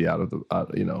Frankenstein might be out of the,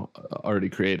 already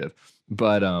created.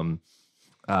 But,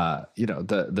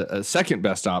 the second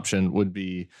best option would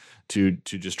be to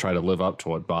just try to live up to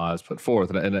what Boz put forth.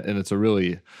 And it's a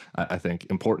really, I think,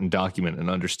 important document in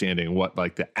understanding what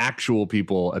like the actual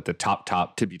people at the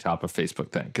tippy top of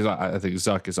Facebook think. Because I think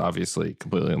Zuck is obviously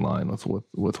completely in line with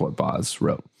what Boz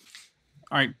wrote.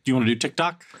 All right. Do you want to do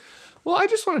TikTok? Well,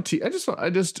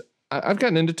 I've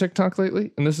gotten into TikTok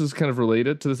lately, and this is kind of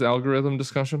related to this algorithm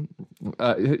discussion.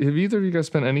 Have either of you guys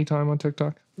spent any time on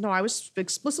TikTok? No, I was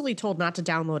explicitly told not to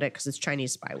download it because it's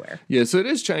Chinese spyware. Yeah, so it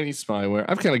is Chinese spyware.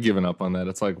 I've kind of given up on that.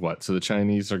 It's like, what? So the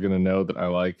Chinese are going to know that I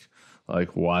like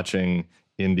watching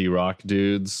indie rock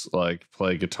dudes like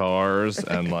play guitars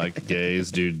and like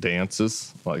gays do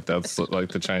dances. Like that's like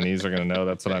the Chinese are going to know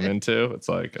that's what I'm into. It's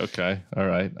like, okay, all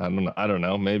right. I don't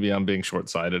know. Maybe I'm being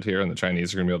short-sighted here and the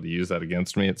Chinese are going to be able to use that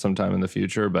against me at some time in the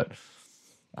future. But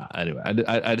anyway,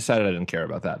 I decided I didn't care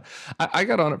about that. I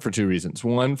got on it for two reasons.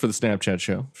 One, for the Snapchat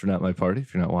show, for Not My Party.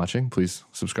 If you're not watching, please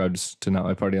subscribe to Not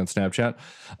My Party on Snapchat.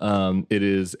 It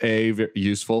is very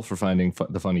useful for finding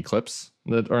the funny clips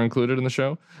that are included in the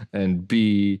show, and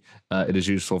B, it is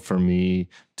useful for me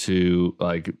to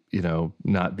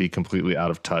not be completely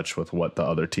out of touch with what the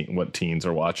other what teens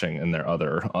are watching and their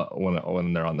other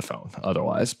when they're on the phone.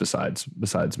 Otherwise, besides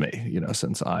me,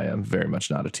 since I am very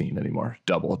much not a teen anymore,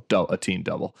 a teen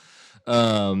double.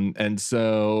 And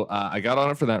so I got on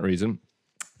it for that reason,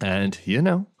 and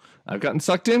I've gotten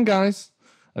sucked in, guys.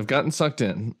 I've gotten sucked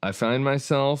in. I find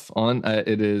myself on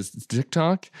it is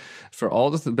TikTok. For all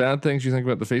the bad things you think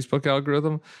about the Facebook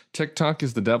algorithm, TikTok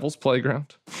is the devil's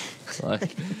playground.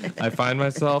 I find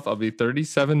myself, I'll be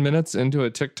 37 minutes into a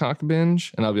TikTok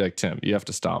binge, and I'll be like, Tim, you have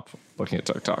to stop looking at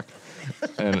TikTok.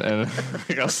 And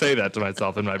I'll say that to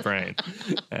myself in my brain.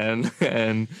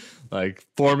 And like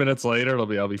 4 minutes later,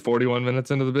 I'll be 41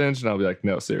 minutes into the binge, and I'll be like,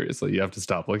 no, seriously, you have to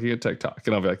stop looking at TikTok.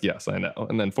 And I'll be like, yes, I know.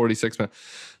 And then 46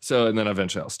 minutes. And then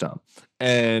eventually I'll stop.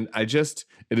 And it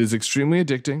is extremely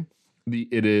addicting.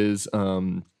 It is,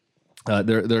 there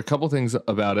are a couple things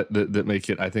about it that make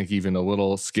it, I think, even a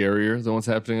little scarier than what's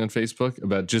happening on Facebook,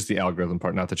 about just the algorithm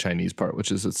part, not the Chinese part,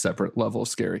 which is a separate level of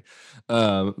scary.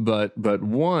 But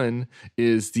one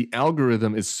is the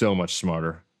algorithm is so much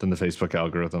smarter than the Facebook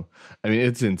algorithm. I mean,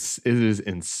 it is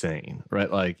insane,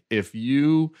 right? Like if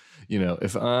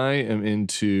if I am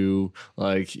into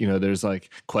there's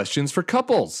questions for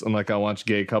couples, and I watch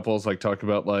gay couples talk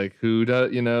about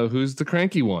who's the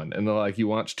cranky one, and you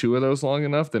watch 2 of those long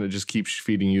enough, then it just keeps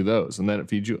feeding you those, and then it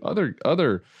feeds you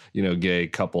other gay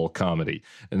couple comedy,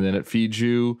 and then it feeds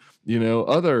you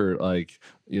other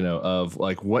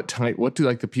what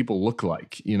do the people look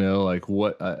like,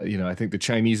 I think the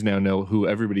Chinese now know who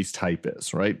everybody's type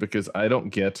is, right? Because I don't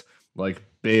get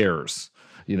bears.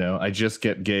 I just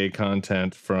get gay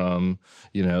content from,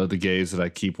 the gays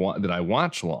that I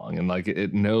watch long, and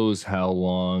it knows how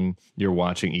long you're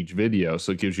watching each video.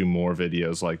 So it gives you more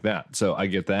videos like that. So I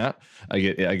get that. I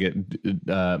get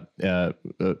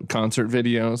concert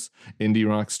videos, indie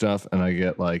rock stuff, and I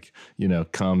get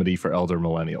comedy for elder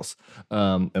millennials.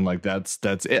 And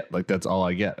that's it. That's all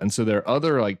I get. And so there are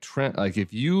other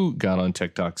if you got on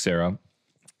TikTok, Sarah,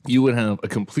 you would have a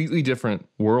completely different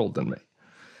world than me.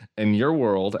 And your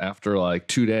world after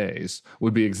 2 days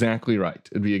would be exactly right.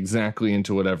 It'd be exactly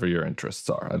into whatever your interests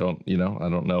are. I don't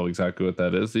know exactly what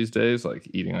that is these days,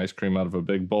 eating ice cream out of a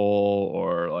big bowl,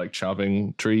 or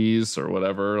chopping trees, or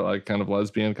whatever kind of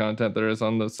lesbian content there is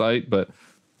on the site. But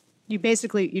you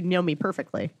know me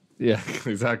perfectly. Yeah,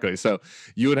 exactly. So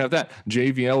you would have that.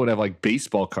 JVL would have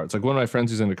baseball cards. One of my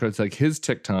friends who's into cards, his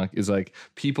TikTok is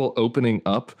people opening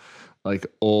up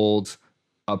old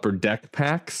Upper Deck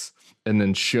packs and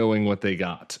then showing what they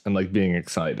got and being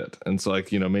excited. And so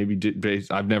maybe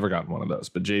I've never gotten one of those,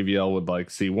 but JVL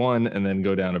would see one and then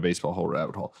go down a baseball whole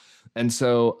rabbit hole. And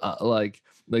so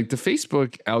the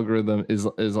Facebook algorithm is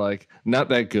not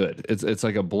that good. It's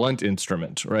a blunt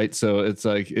instrument, right? So it's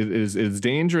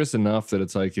dangerous enough that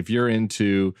it's if you're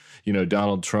into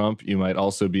Donald Trump, you might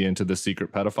also be into the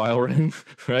secret pedophile ring,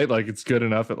 right? It's good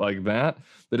enough at that,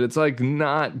 but it's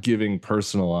not giving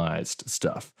personalized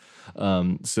stuff.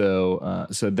 So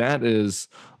that is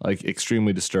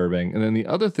extremely disturbing. And then the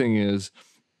other thing is,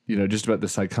 just about the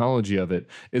psychology of it.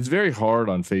 It's very hard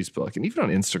on Facebook and even on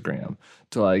Instagram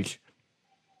to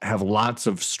have lots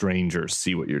of strangers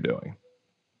see what you're doing.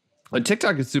 On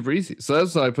TikTok, it's super easy. So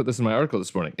that's why I put this in my article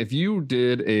this morning. If you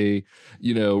did a,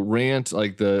 rant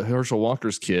the Herschel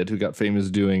Walker's kid who got famous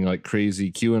doing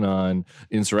crazy QAnon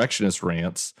insurrectionist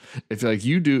rants, if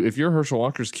you're Herschel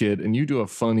Walker's kid and you do a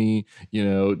funny,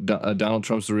 Donald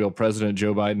Trump's the real president,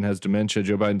 Joe Biden has dementia,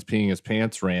 Joe Biden's peeing his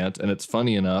pants rant, and it's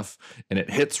funny enough and it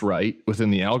hits right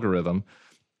within the algorithm,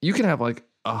 you can have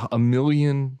a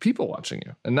million people watching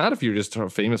you. And not if you're just a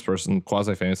famous person,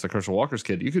 quasi-famous, like Herschel Walker's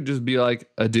kid. You could just be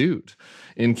a dude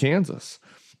in Kansas.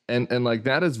 And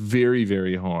that is very,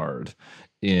 very hard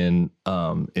in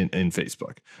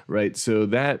Facebook, right? So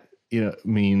that,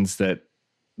 means that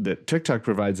TikTok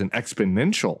provides an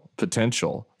exponential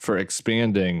potential for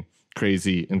expanding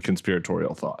crazy and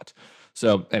conspiratorial thought.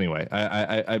 So anyway,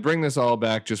 I bring this all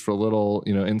back just for a little,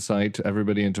 insight to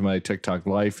everybody into my TikTok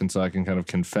life. And so I can kind of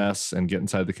confess and get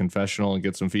inside the confessional and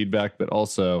get some feedback. But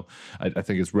also I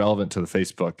think it's relevant to the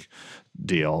Facebook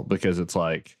deal, because it's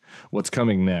what's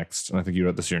coming next. And I think you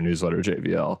wrote this in your newsletter,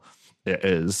 JVL,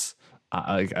 is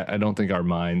I don't think our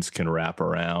minds can wrap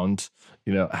around,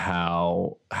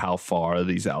 how far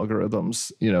these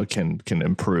algorithms, can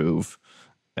improve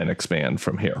and expand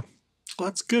from here. Well,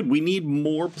 that's good. We need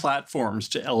more platforms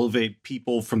to elevate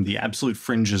people from the absolute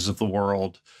fringes of the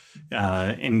world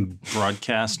and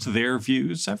broadcast their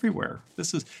views everywhere.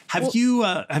 Have you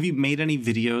made any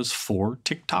videos for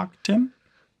TikTok, Tim?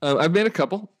 I've made a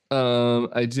couple.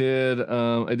 I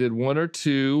did one or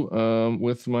two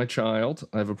with my child.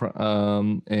 I have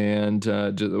and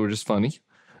they were just funny.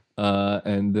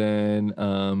 And then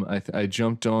I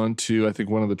jumped on to, I think,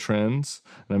 one of the trends,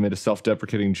 and I made a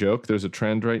self-deprecating joke. There's a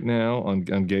trend right now on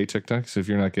gay TikTok. So if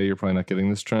you're not gay, you're probably not getting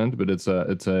this trend, but it's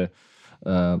a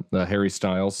Harry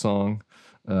Styles song.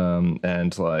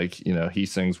 And like, you know, he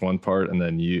sings one part and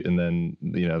then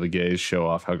the gays show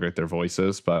off how great their voice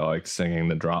is by like singing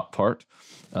the drop part.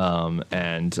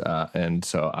 And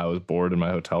so I was bored in my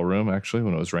hotel room actually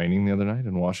when it was raining the other night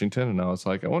in Washington, and I was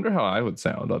like, I wonder how I would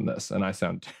sound on this, and I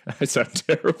sound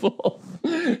terrible.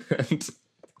 And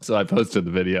so I posted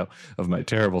the video of my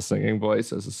terrible singing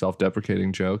voice as a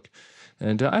self-deprecating joke,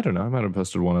 and I don't know, I might have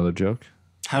posted one other joke.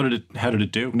 How did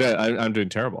it do? No, I'm doing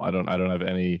terrible. I don't have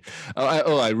any.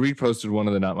 I reposted one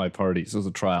of the Not My Parties as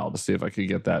a trial to see if I could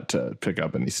get that to pick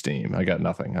up any steam. I got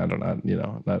nothing. I don't know. You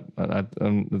know,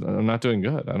 I'm not doing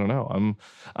good. I don't know.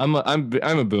 I'm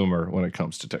a boomer when it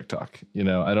comes to TikTok. You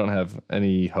know, I don't have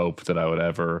any hope that I would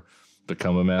ever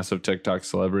become a massive TikTok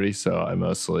celebrity. So I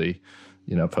mostly,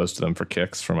 you know, posted them for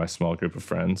kicks for my small group of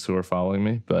friends who are following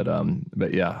me. But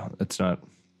yeah, it's not.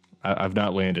 I've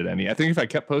not landed any. I think if I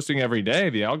kept posting every day,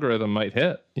 the algorithm might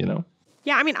hit, you know?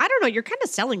 Yeah, I mean, I don't know. You're kind of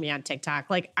selling me on TikTok.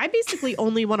 Like, I basically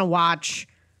only want to watch,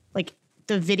 like,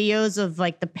 the videos of,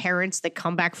 like, the parents that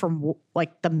come back from,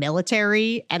 like, the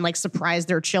military and, like, surprise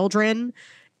their children,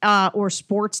 or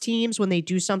sports teams when they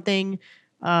do something,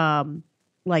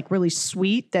 like, really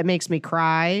sweet that makes me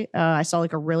cry. I saw,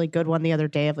 like, a really good one the other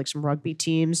day of, like, some rugby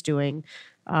teams doing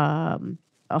a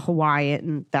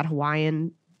Hawaiian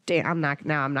I'm not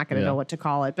going to know what to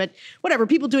call it, but whatever.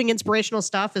 People doing inspirational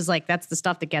stuff is like, that's the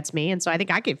stuff that gets me. And so I think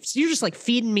you're just like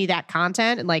feeding me that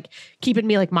content and like keeping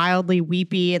me like mildly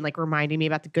weepy and like reminding me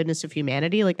about the goodness of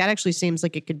humanity. Like that actually seems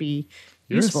like it could be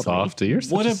useful. You're a softie. You're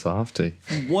such a softie.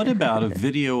 What about a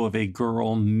video of a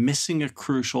girl missing a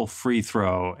crucial free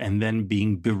throw and then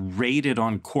being berated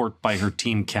on court by her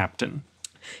team captain?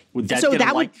 Would that get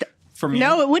a like?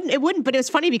 No, it wouldn't. But it was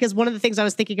funny because one of the things I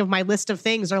was thinking of my list of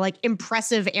things are like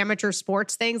impressive amateur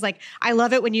sports things. Like I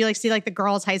love it when you like see like the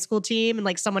girls' high school team and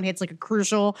like someone hits like a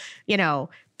crucial, you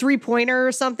know, 3-pointer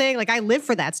or something. Like I live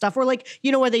for that stuff. Or like,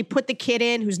 you know, where they put the kid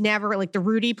in who's never like the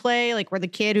Rudy play, like where the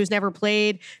kid who's never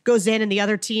played goes in and the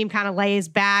other team kind of lays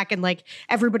back and like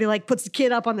everybody like puts the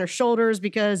kid up on their shoulders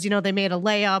because, you know, they made a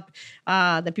layup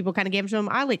that people kind of gave to them.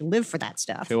 I like live for that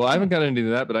stuff. Okay, well, I haven't got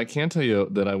into that, but I can tell you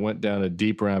that I went down a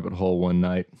deep rabbit hole one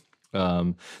night.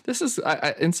 This is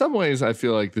in some ways I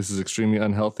feel like this is extremely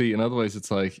unhealthy. In other ways,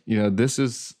 it's like, you know, this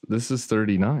is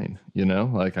 39, you know,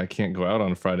 like I can't go out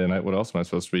on a Friday night. What else am I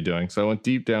supposed to be doing? So I went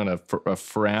deep down a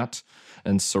frat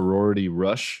and sorority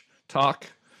rush talk,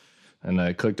 and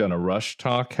I clicked on a rush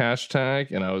talk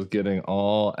hashtag, and I was getting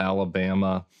all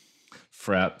Alabama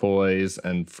frat boys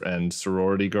and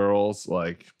sorority girls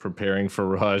like preparing for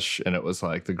rush, and it was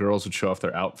like the girls would show off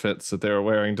their outfits that they were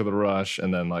wearing to the rush,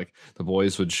 and then like the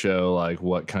boys would show like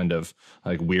what kind of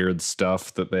like weird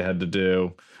stuff that they had to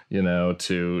do, you know,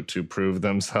 to prove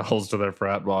themselves to their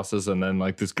frat bosses, and then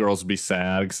like these girls would be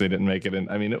sad because they didn't make it in.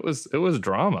 I mean, it was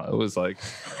drama. It was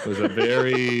a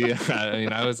very I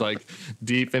mean, I was like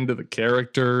deep into the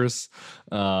characters,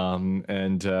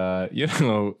 and you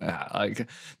know, like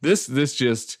this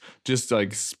just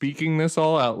like speaking this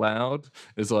all out loud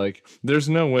is like, there's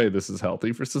no way this is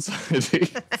healthy for society.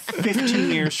 15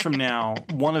 years from now,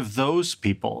 one of those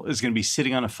people is going to be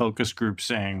sitting on a focus group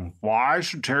saying, why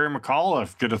should Terry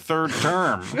McAuliffe get a third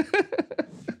term?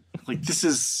 Like, this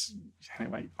is...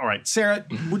 Anyway, all right. Sarah,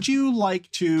 would you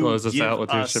like to close us out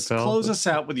with your Chappelle? Close us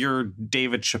out with your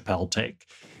David Chappelle take.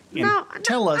 And No,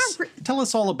 tell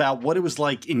us all about what it was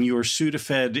like in your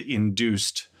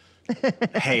Sudafed-induced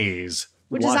haze.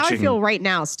 Which is how I feel right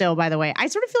now still, by the way. I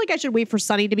sort of feel like I should wait for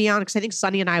Sunny to be on because I think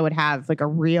Sunny and I would have like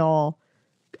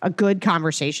a good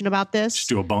conversation about this. Just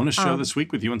do a bonus show this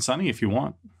week with you and Sunny if you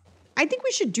want. I think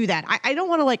we should do that. I don't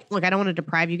want to I don't want to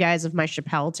deprive you guys of my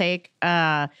Chappelle take,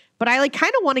 but I like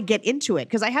kind of want to get into it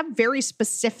because I have very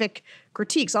specific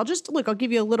critiques. I'll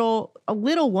give you a little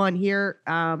one here,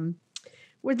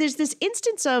 where there's this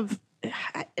instance of,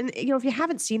 and you know, if you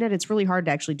haven't seen it, it's really hard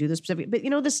to actually do this specific. But you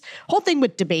know, this whole thing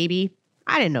with DaBaby,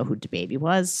 I didn't know who DaBaby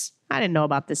was. I didn't know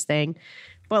about this thing,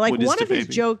 but like one of his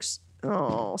jokes.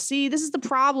 Oh, see, this is the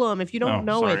problem. If you don't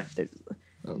know it.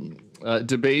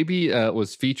 DaBaby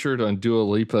was featured on Dua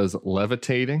Lipa's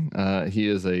Levitating. He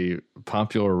is a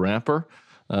popular rapper.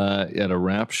 at a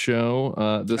rap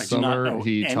show this summer.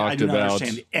 He talked I do not about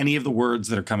understand any of the words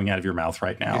that are coming out of your mouth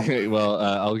right now. Well,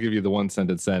 I'll give you the one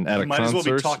sentence then. At a might concert, as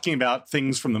well be talking about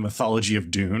things from the mythology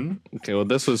of Dune. Okay, well,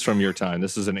 this was from your time.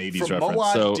 This is an 80s From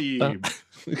reference.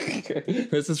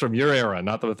 This is from your era,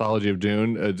 not the mythology of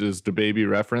Dune. Just the baby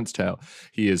referenced how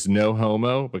he is no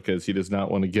homo because he does not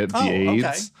want to get the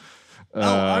AIDS. Okay.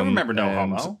 I remember no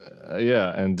homo.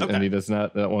 And he does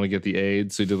not want to get the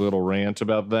AIDS. So he did a little rant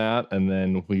about that, and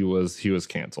then he was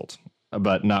canceled.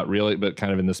 But not really, but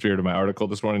kind of in the spirit of my article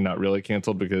this morning, not really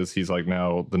canceled because he's like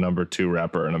now the number 2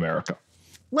 rapper in America.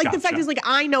 Like the fact is, like,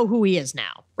 I know who he is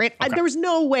now, right? Okay. There was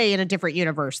no way in a different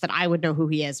universe that I would know who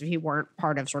he is if he weren't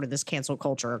part of sort of this cancel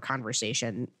culture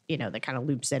conversation, that kind of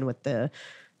loops in with the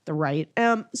right.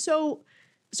 So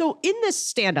in this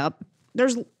stand-up,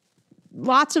 there's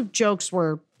lots of jokes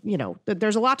where,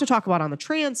 there's a lot to talk about on the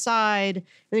trans side.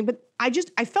 But I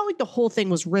felt like the whole thing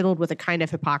was riddled with a kind of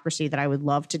hypocrisy that I would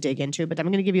love to dig into, but I'm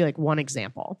going to give you like one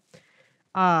example.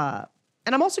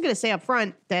 And I'm also going to say up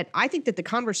front that I think that the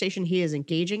conversation he is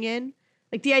engaging in,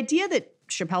 like the idea that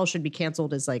Chappelle should be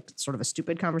canceled is like sort of a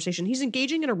stupid conversation. He's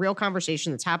engaging in a real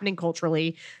conversation that's happening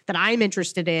culturally that I'm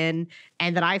interested in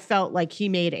and that I felt like he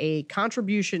made a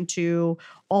contribution to,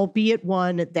 albeit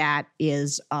one that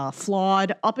is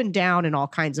flawed up and down in all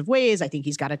kinds of ways. I think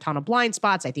he's got a ton of blind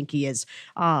spots. I think he is,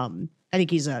 I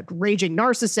think he's a raging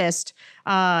narcissist.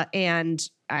 And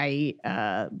I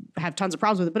have tons of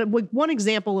problems with it. But one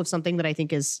example of something that I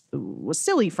think was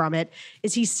silly from it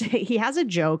is he has a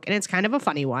joke, and it's kind of a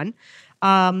funny one.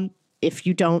 If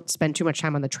you don't spend too much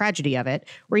time on the tragedy of it,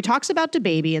 where he talks about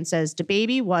DaBaby and says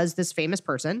DaBaby was this famous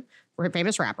person or a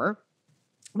famous rapper,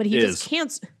 but he is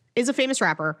a famous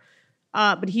rapper.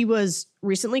 But he was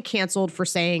recently canceled for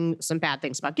saying some bad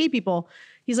things about gay people.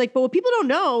 He's like, but what people don't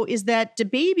know is that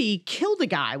DaBaby killed a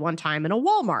guy one time in a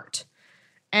Walmart.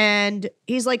 And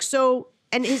he's like,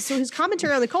 his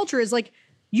commentary on the culture is like,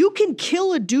 you can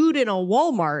kill a dude in a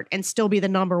Walmart and still be the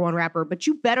number 1 rapper, but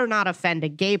you better not offend a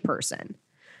gay person.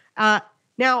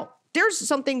 Now, there's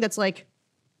something that's like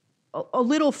a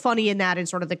little funny in that, in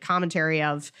sort of the commentary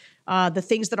of the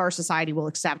things that our society will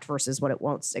accept versus what it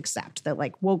won't accept. That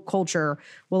like woke culture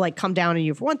will like come down on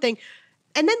you for one thing.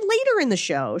 And then later in the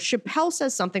show, Chappelle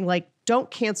says something like, don't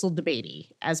cancel DaBaby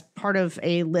as part of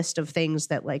a list of things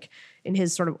that like in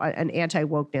his sort of an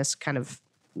anti-wokeness kind of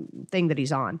thing that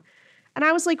he's on. And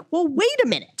I was like, well, wait a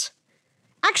minute.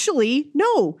 Actually,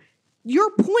 no,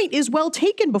 your point is well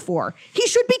taken before. He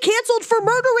should be canceled for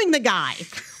murdering the guy.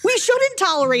 We shouldn't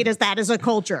tolerate that as a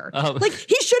culture. Like,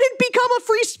 he shouldn't become a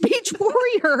free speech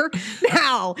warrior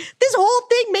now. This whole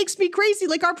thing makes me crazy.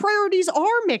 Like, our priorities are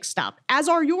mixed up, as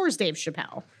are yours, Dave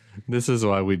Chappelle. This is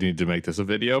why we need to make this a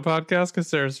video podcast, because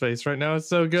Sarah's face right now is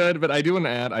so good. But I do want to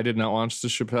add, I did not watch the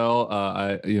Chappelle.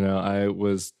 I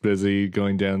was busy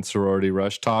going down sorority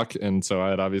rush talk, and so I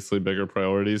had obviously bigger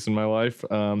priorities in my life.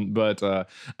 But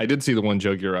I did see the one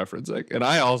joke you're referencing, and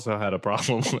I also had a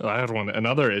problem. I had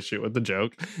another issue with the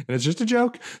joke, and it's just a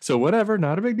joke. So whatever,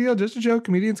 not a big deal, just a joke.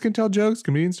 Comedians can tell jokes.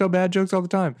 Comedians tell bad jokes all the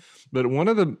time. But one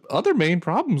of the other main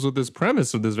problems with this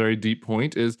premise of this very deep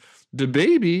point is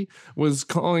DaBaby was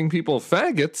calling people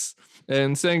faggots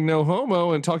and saying no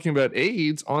homo and talking about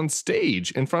AIDS on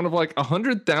stage in front of like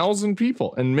 100,000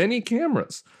 people and many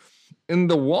cameras. In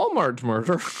the Walmart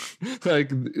murder, like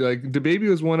DaBaby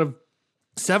was one of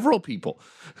several people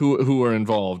who were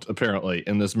involved apparently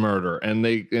in this murder, and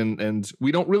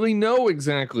we don't really know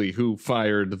exactly who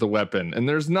fired the weapon, and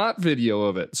there's not video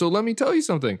of it. So let me tell you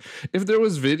something: if there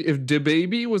was if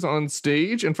DaBaby was on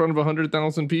stage in front of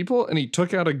 100,000 people and he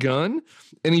took out a gun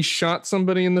and he shot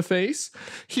somebody in the face,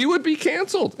 he would be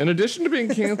canceled. In addition to being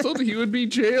canceled, he would be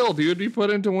jailed. He would be put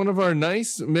into one of our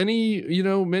many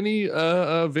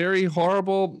very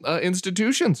horrible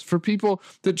institutions for people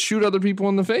that shoot other people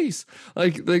in the face.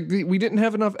 We didn't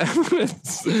have enough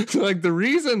evidence. Like, the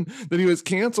reason that he was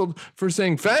canceled for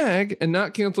saying fag and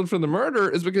not canceled for the murder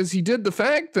is because he did the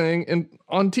fag thing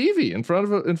on TV in front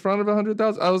of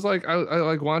 100,000. I was like,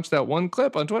 I watched that one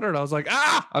clip on Twitter, and I was like,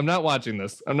 I'm not watching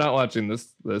this. I'm not watching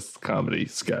this comedy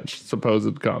sketch,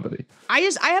 supposed comedy. I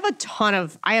have a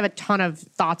ton of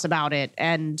thoughts about it,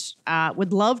 and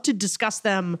would love to discuss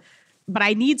them. But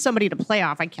I need somebody to play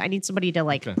off. I need somebody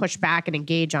to push back and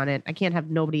engage on it. I can't have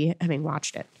nobody having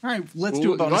watched it. All right, let's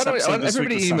do a bonus episode this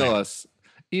week. Everybody email us.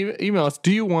 Email us.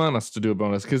 Do you want us to do a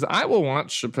bonus? Because I will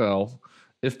watch Chappelle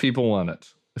if people want it.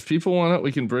 If people want it,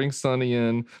 we can bring Sonny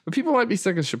in. But people might be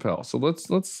sick of Chappelle. So let's.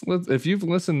 If you've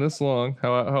listened this long,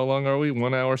 how long are we?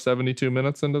 1 hour 72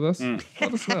 minutes into this?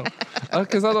 Let us know.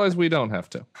 Because otherwise we don't have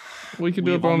to. We can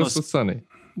do a bonus with Sonny.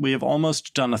 We have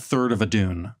almost done a third of a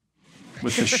Dune.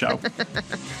 with this show.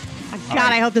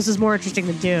 God, I hope this is more interesting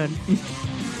than Dune.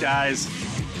 Guys,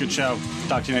 good show.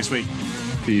 Talk to you next week.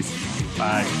 Peace.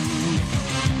 Bye.